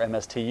has, or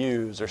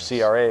MSTUs or yes.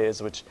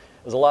 CRAs, which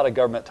there's a lot of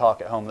government talk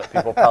at home that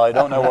people probably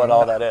don't know what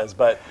all that is.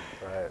 But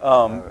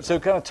right. So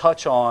kind of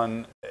touch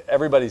on,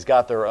 everybody's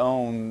got their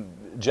own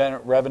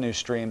revenue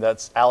stream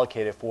that's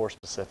allocated for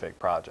specific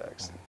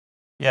projects. Mm-hmm.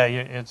 Yeah,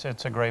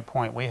 it's a great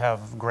point. We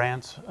have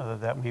grants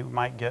that we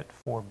might get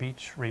for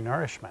beach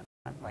renourishment.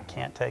 I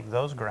can't take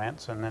those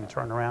grants and then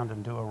turn around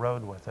and do a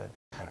road with it.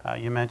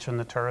 You mentioned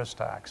the tourist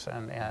tax,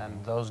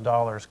 and those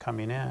dollars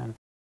coming in,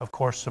 of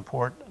course,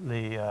 support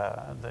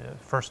the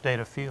first day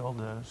to field,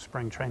 the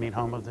spring training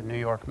home of the New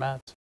York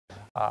Mets.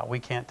 We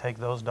can't take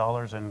those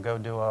dollars and go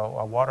do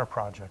a water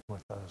project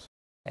with those.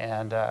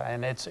 And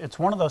it's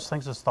one of those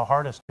things that's the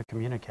hardest to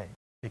communicate,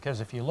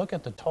 because if you look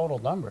at the total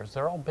numbers,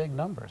 they're all big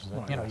numbers.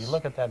 You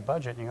look at that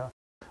budget and you go,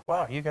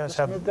 wow, you guys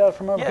have moved that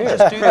from over here.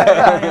 Just do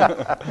that.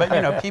 Yeah.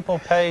 But people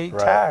pay right.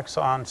 tax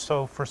on,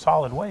 so for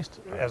solid waste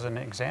as an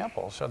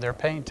example, so they're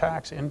paying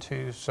tax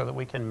so that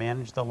we can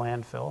manage the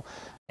landfill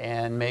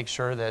and make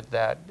sure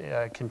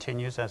that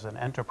continues as an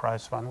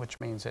enterprise fund, which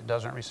means it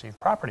doesn't receive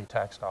property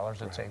tax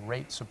dollars. It's a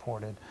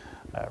rate-supported,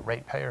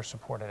 ratepayer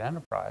supported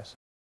enterprise.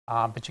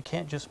 But you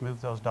can't just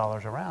move those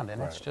dollars around,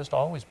 and it's just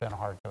always been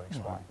hard to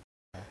explain.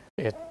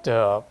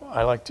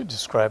 I like to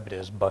describe it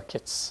as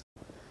buckets.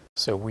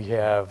 So we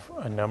have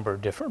a number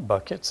of different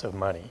buckets of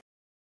money.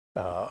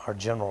 Our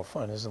general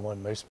fund is the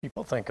one most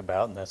people think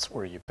about, and that's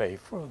where you pay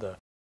for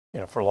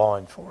for law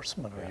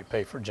enforcement, or you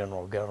pay for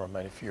general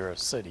government if you're a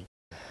city.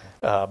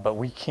 But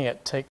we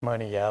can't take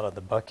money out of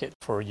the bucket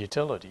for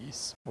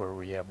utilities, where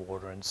we have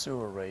water and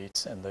sewer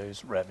rates and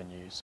those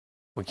revenues.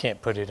 We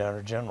can't put it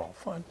under general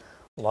fund.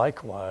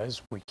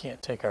 Likewise, we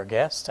can't take our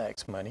gas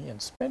tax money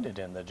and spend it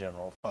in the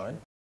general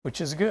fund, which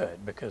is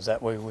good, because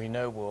that way we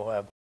know we'll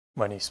have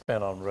money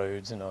spent on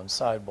roads and on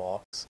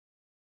sidewalks.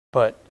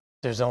 but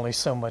there's only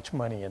so much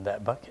money in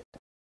that bucket.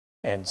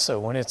 And so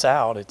when it's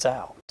out, it's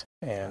out.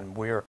 And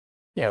we're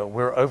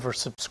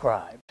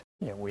oversubscribed.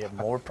 We have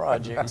more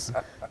projects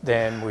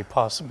than we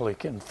possibly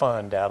can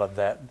fund out of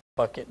that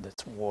bucket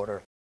that's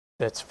water,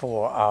 that's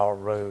for our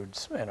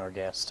roads and our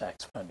gas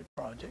tax funded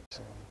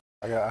projects.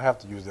 I have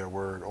to use that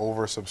word,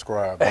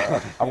 oversubscribed.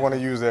 I want to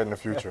use that in the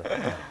future.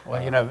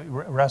 Well,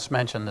 Russ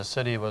mentioned the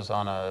city was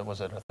on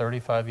was it a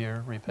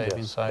 35-year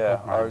repaving cycle?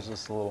 Yeah, ours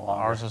is a little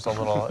longer. Ours is a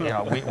little,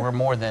 we're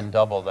more than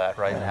double that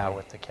right now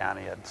with the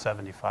county at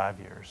 75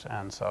 years.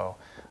 And so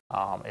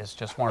it's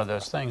just one of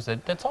those things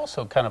that's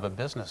also kind of a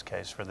business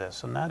case for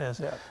this. And that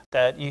is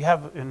that you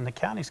have, in the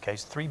county's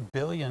case, $3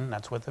 billion,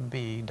 that's with a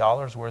B,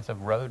 dollars worth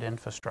of road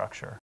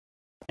infrastructure.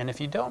 And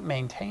if you don't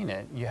maintain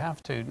it, you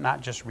have to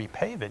not just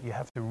repave it, you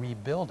have to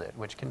rebuild it,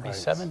 which can be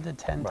 7 to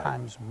 10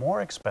 times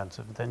more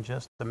expensive than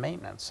just the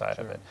maintenance side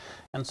of it.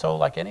 And so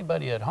like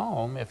anybody at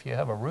home, if you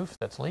have a roof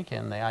that's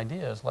leaking, the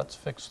idea is let's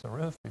fix the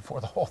roof before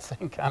the whole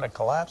thing kind of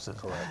collapses.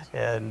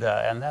 And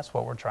that's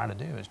what we're trying to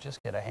do, is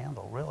just get a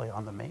handle really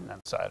on the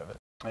maintenance side of it.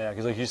 Yeah,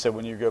 because like you said,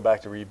 when you go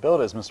back to rebuild,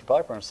 as Mr.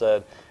 Blackburn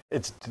said,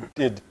 it's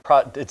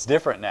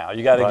different now.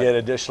 You got to get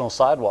additional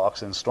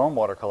sidewalks and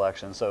stormwater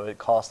collection, so it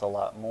costs a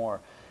lot more.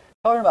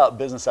 Talking about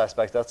business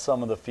aspects, that's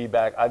some of the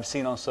feedback I've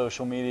seen on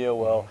social media.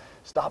 Well,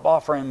 stop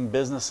offering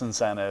business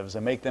incentives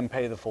and make them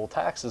pay the full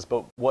taxes.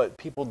 But what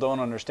people don't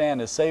understand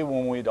is, say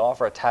when we'd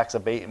offer a tax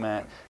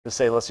abatement, to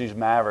say, let's use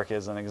Maverick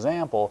as an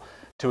example,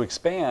 to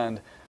expand,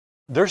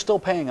 they're still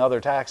paying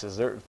other taxes.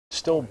 They're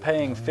still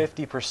paying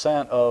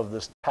 50% of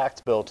this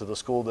tax bill to the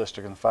school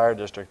district and the fire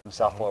district and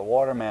South Florida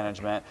Water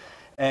Management.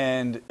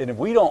 And if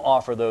we don't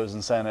offer those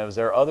incentives,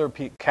 there are other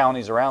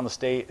counties around the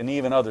state and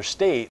even other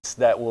states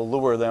that will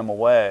lure them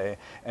away.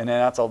 And then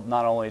that's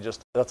not only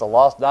just, that's a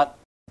loss, not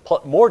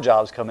more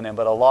jobs coming in,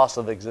 but a loss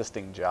of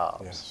existing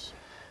jobs. Yes.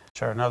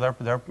 Sure. No,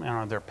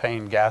 they're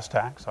paying gas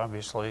tax,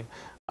 obviously.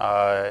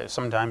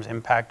 Sometimes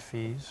impact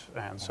fees,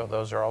 and so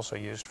those are also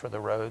used for the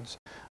roads.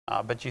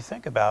 But you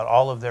think about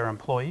all of their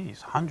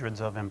employees,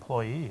 hundreds of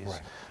employees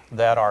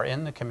that are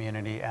in the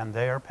community, and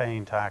they are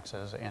paying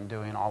taxes and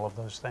doing all of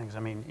those things. I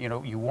mean,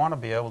 you want to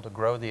be able to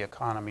grow the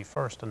economy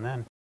first and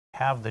then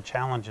have the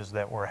challenges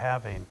that we're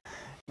having,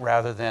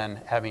 rather than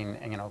having,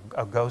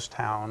 a ghost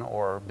town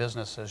or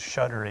businesses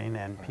shuttering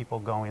and people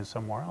going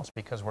somewhere else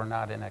because we're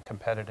not in a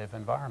competitive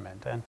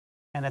environment.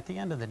 And at the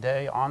end of the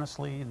day,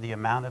 honestly, the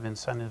amount of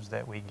incentives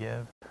that we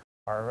give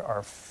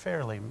are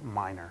fairly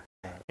minor.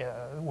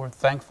 We're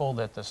thankful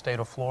that the state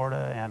of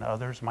Florida and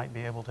others might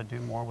be able to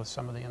do more with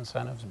some of the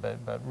incentives,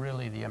 but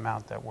really the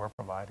amount that we're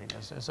providing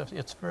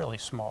it's really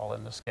small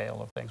in the scale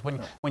of things.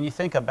 When you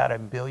think about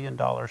 $1 billion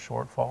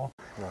shortfall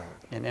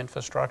in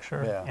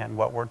infrastructure, and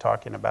what we're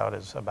talking about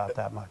is about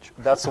that much.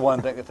 That's the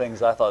one thing, the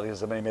things I thought, because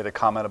somebody made a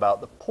comment about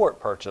the port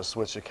purchase,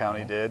 which the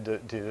county did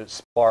to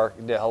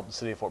help the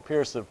city of Fort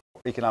Pierce, the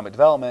economic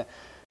development.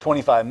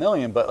 $25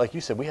 million, but like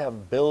you said, we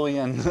have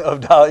billions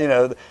of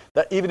dollars.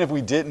 That even if we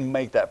didn't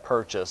make that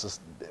purchase,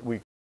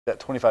 that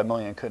 $25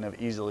 million couldn't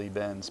have easily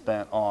been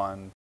spent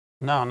on.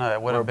 No, it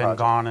would have been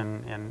gone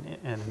in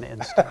an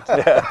instant.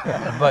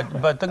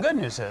 But the good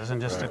news is,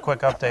 and just a quick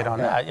update on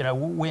that,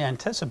 we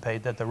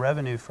anticipate that the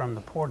revenue from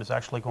the port is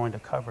actually going to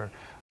cover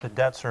the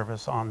debt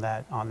service on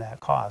that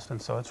cost, and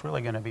so it's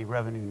really going to be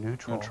revenue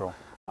neutral.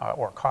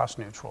 Or cost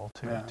neutral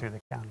to the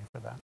county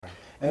for that.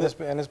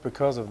 And it's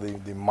because of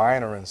the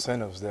minor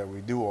incentives that we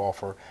do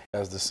offer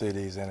as the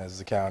cities and as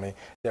the county,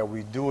 that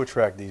we do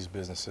attract these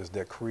businesses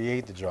that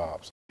create the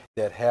jobs,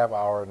 that have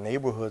our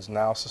neighborhoods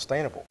now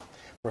sustainable.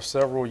 For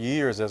several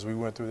years, as we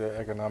went through the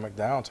economic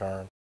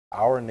downturn,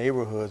 our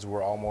neighborhoods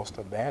were almost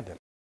abandoned.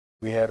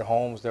 We had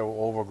homes that were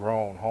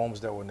overgrown, homes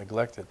that were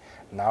neglected.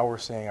 Now we're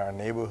seeing our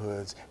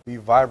neighborhoods be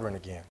vibrant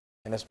again.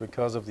 And it's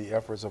because of the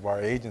efforts of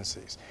our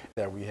agencies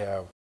that we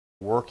have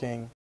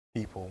working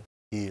people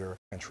here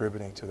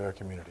contributing to their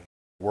community,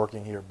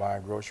 working here,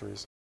 buying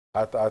groceries.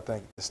 I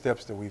think the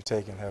steps that we've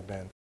taken have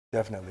been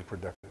definitely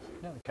productive.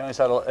 Yeah, the county's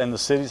had and the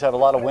city's had a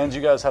lot of wins.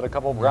 You guys had a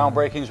couple of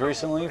groundbreakings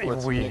recently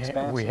with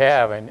expansions. We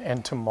have,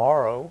 and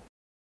tomorrow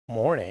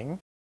morning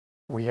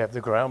we have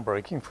the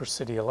groundbreaking for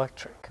City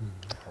Electric.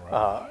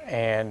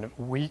 And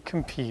we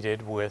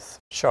competed with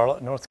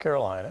Charlotte, North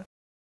Carolina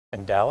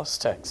and Dallas,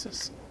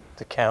 Texas.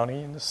 The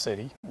county and the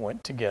city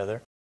went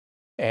together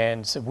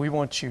and said, we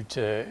want you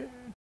to,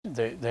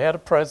 they had a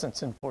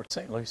presence in Port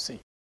St.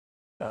 Lucie,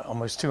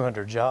 almost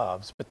 200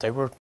 jobs, but they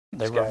were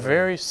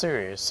very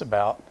serious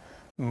about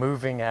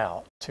moving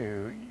out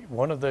to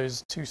one of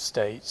those two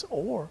states,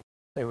 or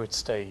they would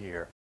stay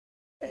here.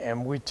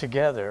 And we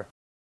together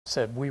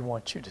said, we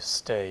want you to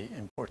stay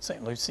in Port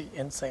St. Lucie,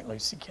 in St.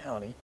 Lucie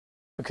County,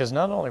 because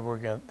not only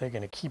they're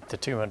going to keep the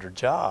 200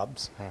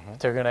 jobs,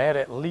 but they're going to add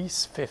at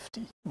least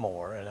 50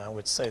 more. And I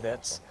would say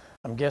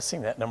I'm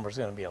guessing that number is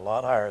going to be a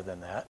lot higher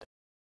than that.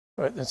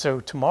 And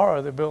so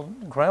tomorrow they're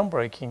building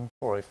groundbreaking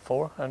for a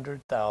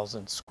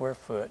 400,000 square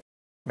foot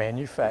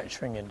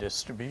manufacturing and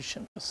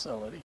distribution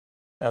facility.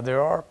 Now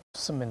there are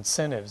some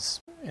incentives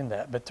in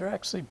that, but they're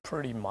actually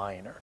pretty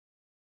minor.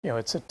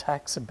 it's a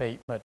tax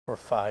abatement for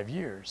 5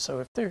 years. So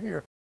if they're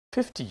here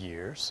 50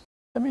 years,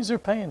 that means they're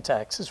paying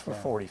taxes for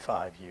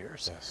 45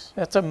 years. Yes.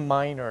 That's a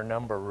minor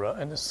number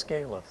in the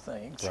scale of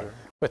things. Right.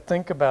 But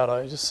think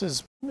about, just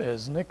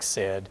as Nick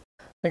said,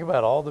 think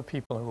about all the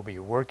people who will be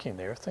working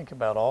there. Think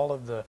about all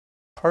of the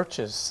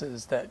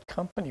purchases that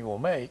company will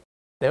make.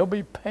 They'll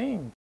be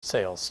paying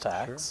sales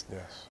tax. Sure.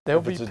 Yes. They'll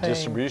If be it's a paying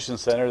distribution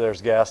center,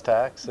 there's gas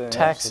tax.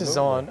 taxes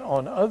Absolutely.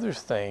 on other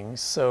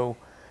things. So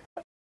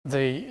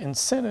the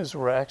incentives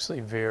were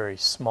actually very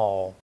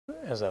small,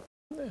 as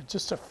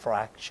just a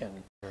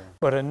fraction,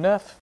 but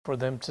enough for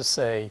them to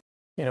say,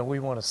 we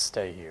want to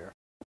stay here.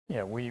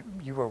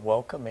 You were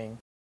welcoming.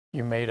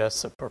 You made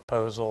us a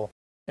proposal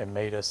and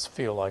made us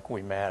feel like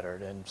we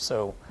mattered. And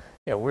so,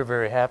 we're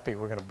very happy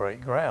we're going to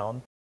break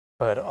ground.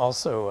 But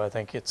also, I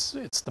think it's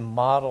the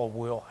model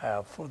we'll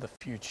have for the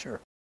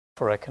future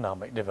for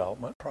economic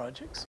development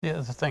projects. Yeah,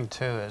 the thing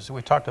too is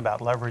we talked about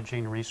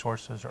leveraging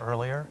resources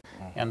earlier,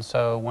 and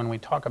so when we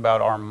talk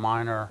about our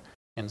minor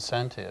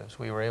incentives,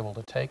 we were able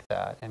to take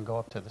that and go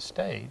up to the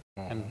state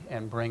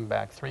and bring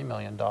back $3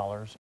 million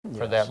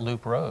for that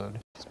loop road,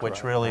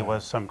 which really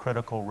was some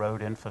critical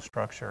road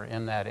infrastructure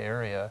in that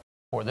area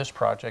for this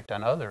project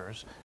and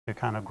others to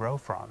kind of grow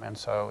from. And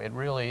so it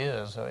really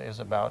is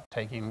about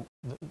taking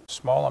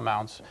small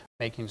amounts,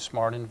 making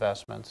smart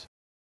investments,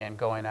 and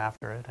going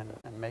after it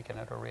and making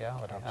it a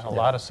reality. And a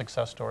lot of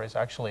success stories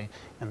actually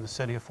in the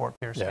city of Fort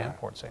Pierce and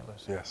Port St.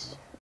 Lucie. Yes.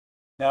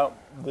 Now,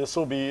 this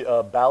will be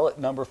ballot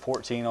number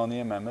 14 on the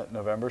amendment,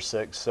 November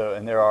 6th.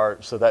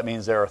 So that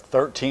means there are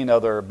 13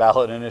 other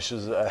ballot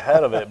initiatives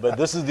ahead of it, but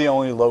this is the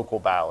only local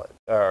ballot,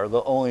 or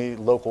the only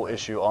local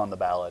issue on the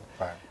ballot.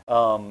 Right.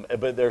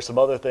 But there's some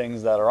other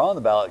things that are on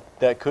the ballot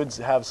that could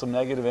have some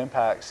negative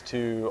impacts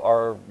to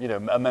our,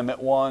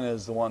 Amendment 1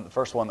 is the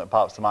first one that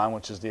pops to mind,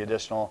 which is the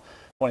additional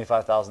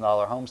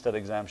 $25,000 homestead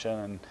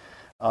exemption.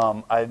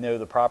 And I know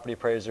the property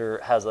appraiser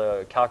has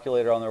a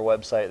calculator on their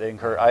website.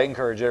 I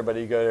encourage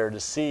everybody to go there to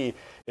see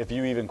if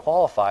you even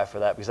qualify for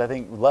that, because I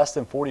think less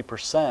than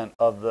 40%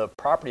 of the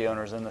property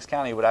owners in this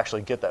county would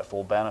actually get that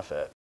full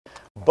benefit.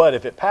 But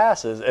if it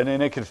passes, and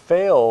then it could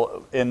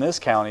fail in this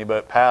county,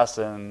 but pass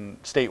in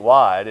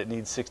statewide, it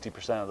needs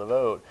 60% of the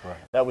vote. Right.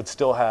 That would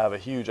still have a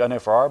huge, I know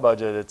for our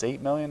budget, it's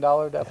 $8 million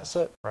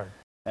deficit. Yes, right.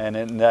 And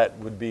then that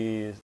would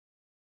be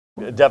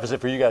a deficit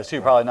for you guys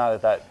too, probably not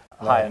at that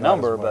high a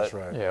number, but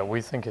right. Yeah,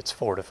 we think it's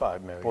 4 to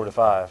 5 million. 4 to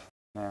 5.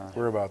 Yeah.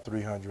 We're about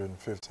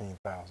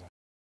 315,000.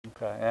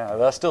 Okay, yeah,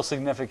 that's still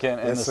significant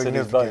in the city's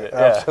significant. budget.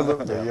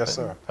 Absolutely, yes,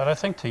 sir. But I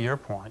think to your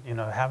point,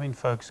 having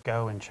folks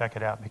go and check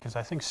it out, because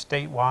I think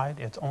statewide,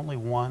 it's only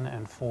 1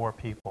 in 4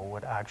 people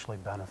would actually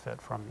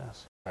benefit from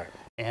this. Right.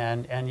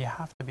 And you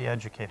have to be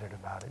educated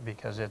about it,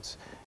 because it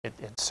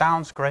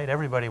sounds great.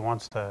 Everybody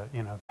wants to,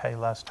 pay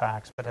less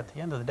tax, but at the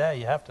end of the day,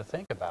 you have to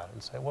think about it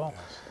and say, well,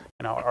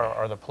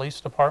 are the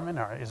police department,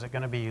 or is it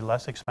going to be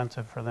less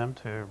expensive for them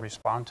to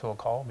respond to a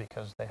call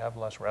because they have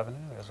less revenue?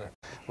 Is it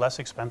less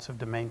expensive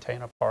to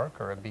maintain a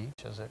park or a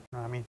beach? Is it,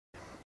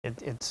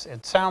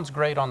 it sounds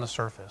great on the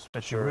surface,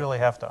 but you really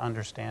have to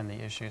understand the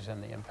issues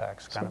and the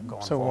impacts kind of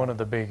going forward. So one of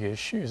the big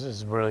issues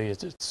is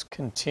it's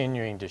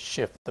continuing to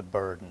shift the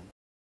burden.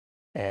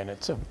 And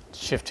it's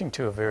shifting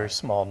to a very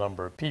small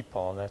number of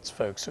people, and that's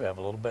folks who have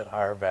a little bit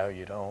higher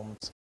valued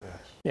homes.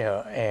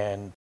 Yes.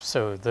 And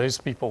so those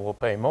people will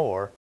pay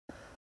more,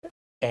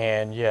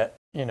 and yet,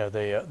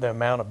 the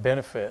amount of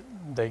benefit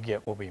they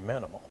get will be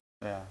minimal.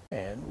 Yeah.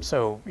 And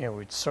so,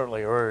 we'd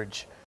certainly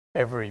urge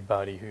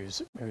everybody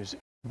who's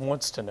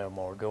wants to know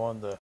more, go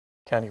on the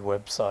county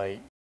website,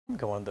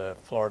 go on the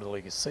Florida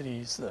League of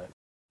Cities, the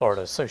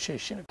Florida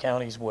Association of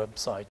Counties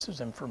websites. There's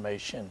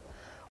information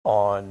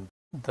on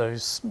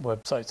those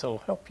websites that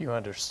will help you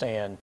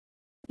understand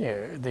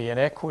the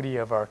inequity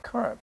of our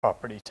current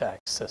property tax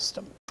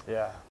system.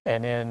 Yeah.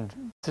 And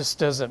then this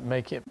doesn't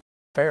make it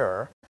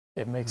fairer,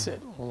 it makes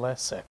it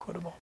less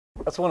equitable.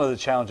 That's one of the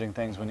challenging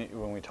things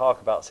when we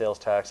talk about sales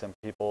tax and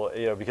people,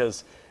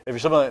 because if you're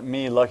someone like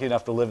me, lucky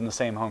enough to live in the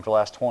same home for the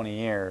last 20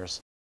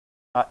 years,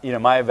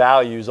 my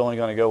value is only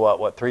going to go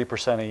what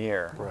 3% a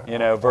year,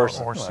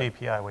 versus or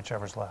CPI,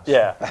 whichever's less.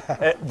 Yeah,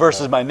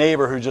 versus my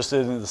neighbor who just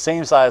is in the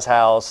same size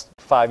house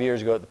 5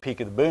 years ago at the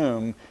peak of the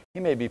boom. He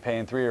may be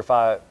paying 3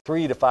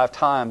 to 5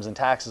 times in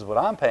taxes what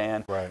I'm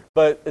paying. Right.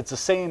 But it's the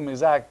same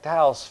exact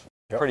house,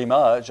 pretty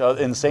much,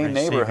 in the same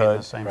neighborhood,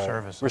 the same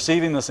services.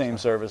 receiving the same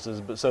services.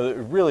 But so it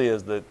really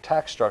is the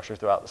tax structure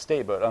throughout the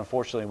state. But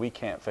unfortunately, we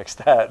can't fix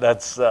that.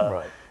 That's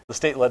Right. The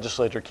state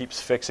legislature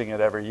keeps fixing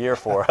it every year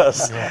for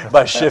us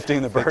by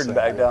shifting the burden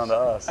back down to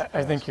us.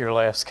 I think your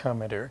last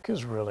comment, Eric,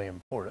 is really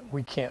important.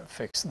 We can't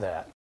fix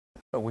that,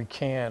 but we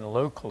can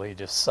locally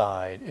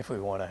decide if we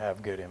want to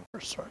have good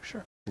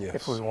infrastructure,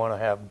 if we want to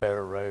have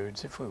better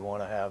roads, if we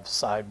want to have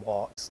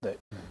sidewalks that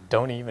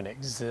don't even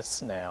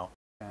exist now,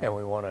 and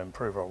we want to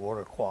improve our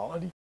water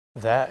quality.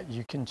 That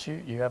you can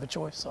choose. You have a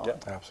choice on.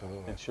 Yep.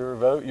 Absolutely. It's your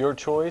vote, your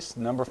choice,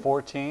 number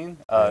 14,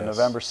 Yes.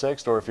 November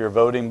 6th, or if you're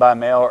voting by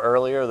mail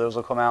earlier, those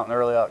will come out in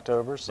early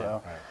October.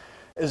 So,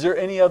 Is there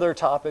any other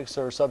topics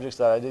or subjects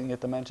that I didn't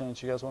get to mention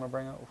that you guys want to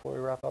bring up before we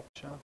wrap up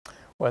the show?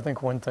 Well, I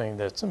think one thing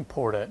that's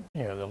important,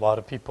 you know, a lot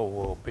of people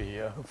will be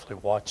hopefully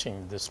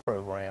watching this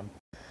program.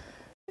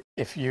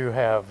 If you're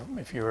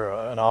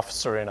an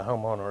officer in a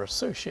homeowner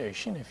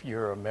association, if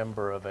you're a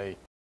member of a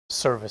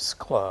service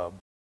club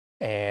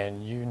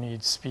and you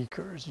need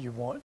speakers, you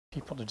want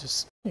people to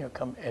just, you know,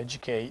 come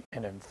educate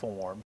and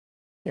inform.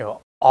 You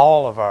know,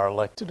 all of our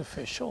elected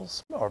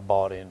officials are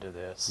bought into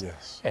this.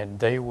 Yes. And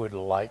they would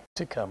like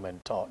to come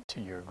and talk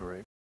to your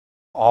group.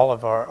 All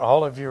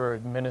of your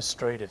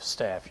administrative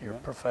staff, your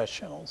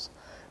professionals,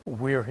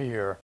 we're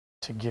here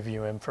to give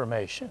you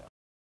information.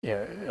 You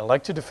know,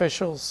 elected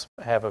officials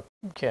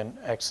can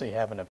actually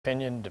have an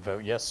opinion to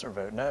vote yes or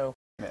vote no.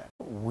 Yeah.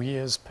 We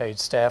as paid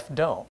staff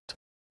don't.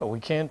 But we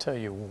can tell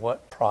you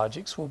what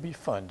projects will be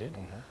funded,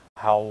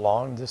 how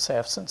long this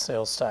half-cent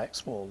sales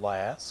tax will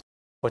last,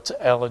 what's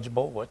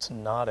eligible, what's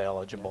not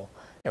eligible,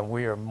 and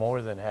we are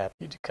more than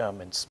happy to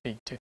come and speak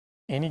to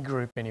any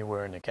group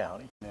anywhere in the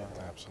county. Yeah,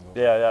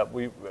 absolutely. Yeah.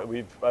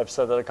 I've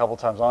said that a couple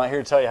times. I'm not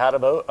here to tell you how to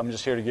vote. I'm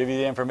just here to give you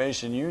the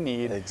information you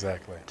need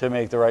Exactly. to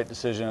make the right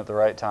decision at the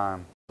right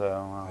time.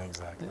 So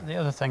Exactly. The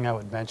other thing I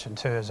would mention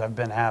too is I've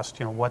been asked,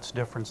 you know, what's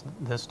different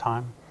this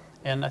time?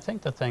 And I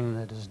think the thing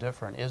that is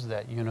different is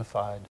that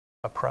unified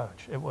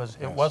approach. It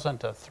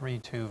wasn't a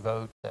 3-2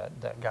 vote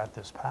that got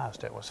this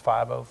passed. It was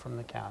 5-0 from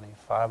the county,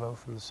 5-0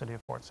 from the city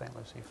of Port St.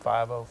 Lucie,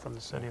 5-0 from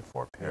the city of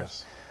Fort Pierce.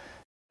 Yes.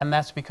 And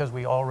that's because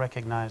we all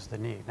recognize the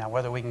need. Now,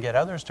 whether we can get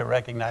others to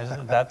recognize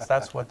it,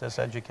 that's what this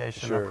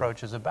education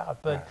approach is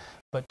about. But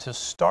to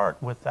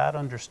start with that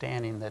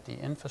understanding that the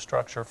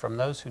infrastructure from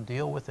those who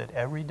deal with it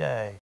every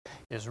day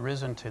is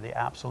risen to the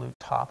absolute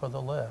top of the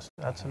list,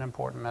 that's an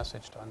important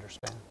message to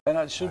understand. And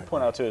I should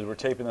point out too, is we're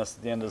taping this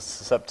at the end of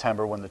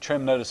September when the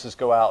trim notices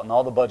go out and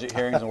all the budget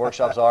hearings and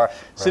workshops are.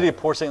 City of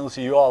Port St.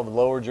 Lucie, you all have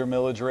lowered your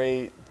millage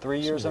rate 3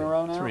 years in a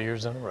row now? 3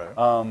 years in a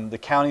row. The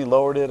county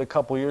lowered it a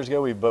couple years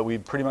ago, but we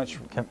pretty much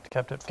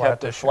kept it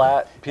flat.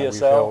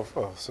 PSL.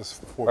 Fort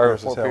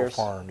Pierce has held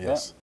firm,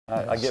 yes.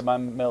 I get my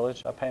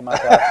millage. I pay my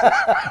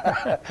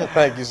taxes.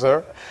 Thank you,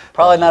 sir.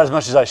 Probably not as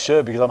much as I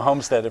should because I'm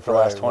homesteaded for the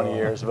last 20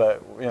 years,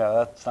 but you know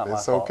that's not my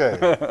fault.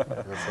 It's okay. It's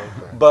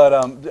okay.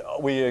 But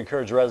we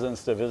encourage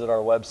residents to visit our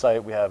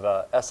website. We have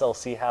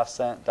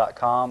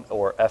slchalfcent.com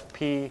or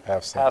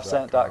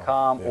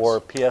fphalfcent.com yes.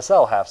 or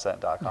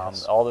pslhalfcent.com.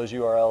 Yes. All those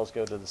URLs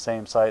go to the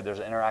same site. There's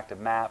an interactive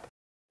map.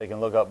 They can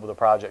look up the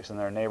projects in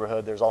their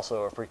neighborhood. There's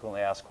also a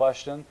frequently asked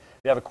question. If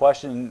you have a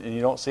question and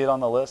you don't see it on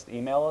the list,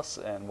 email us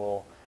and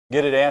we'll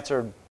get it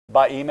answered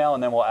by email,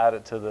 and then we'll add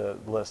it to the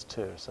list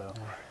too. So,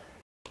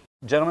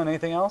 gentlemen,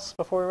 anything else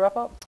before we wrap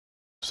up?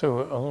 So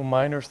a little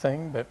minor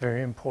thing, but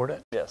very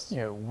important. Yes. You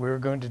know, we're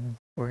going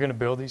to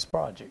build these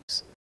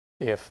projects.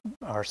 If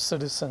our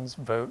citizens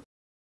vote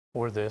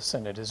for this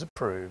and it is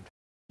approved,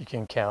 you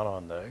can count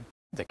on the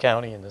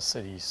county and the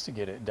cities to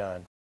get it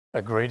done.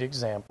 A great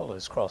example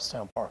is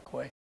Crosstown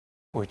Parkway,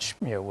 which,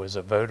 you know, was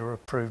a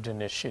voter-approved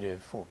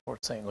initiative for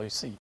Port St.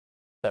 Lucie.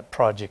 That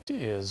project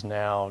is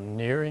now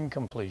nearing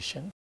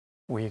completion.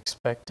 We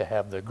expect to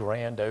have the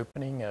grand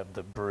opening of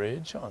the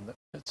bridge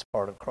it's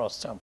part of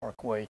Crosstown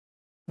Parkway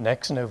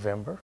next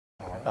November.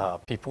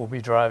 People will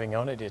be driving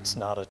on it. It's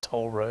not a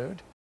toll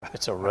road.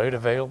 It's a road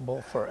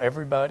available for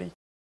everybody,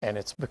 and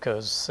it's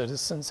because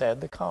citizens had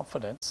the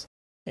confidence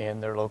in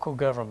their local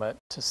government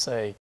to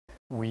say,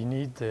 we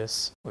need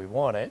this, we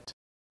want it,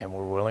 and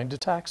we're willing to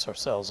tax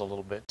ourselves a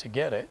little bit to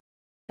get it.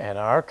 And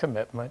our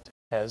commitment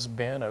has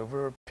been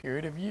over a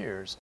period of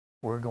years,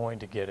 we're going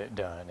to get it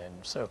done. And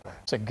so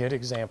it's a good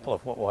example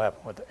of what will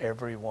happen with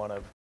every one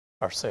of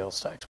our sales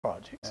tax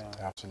projects.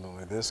 Yeah.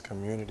 Absolutely. This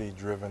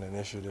community-driven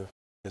initiative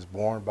is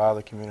born by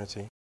the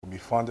community, will be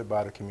funded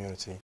by the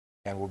community,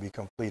 and will be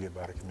completed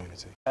by the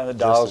community. And the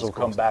dollars will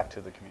come back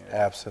to the community.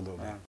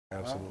 Absolutely. Yeah.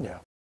 Absolutely. Yeah.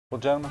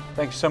 Well, gentlemen,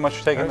 thank you so much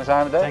for taking the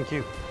time today. Thank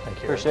you. Thank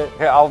you. Appreciate it.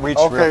 Here, I'll reach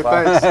real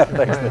fast.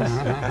 Thanks.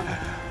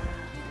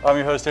 I'm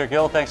your host, Erick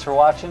Gill. Thanks for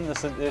watching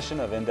this edition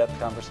of In-Depth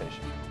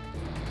Conversation.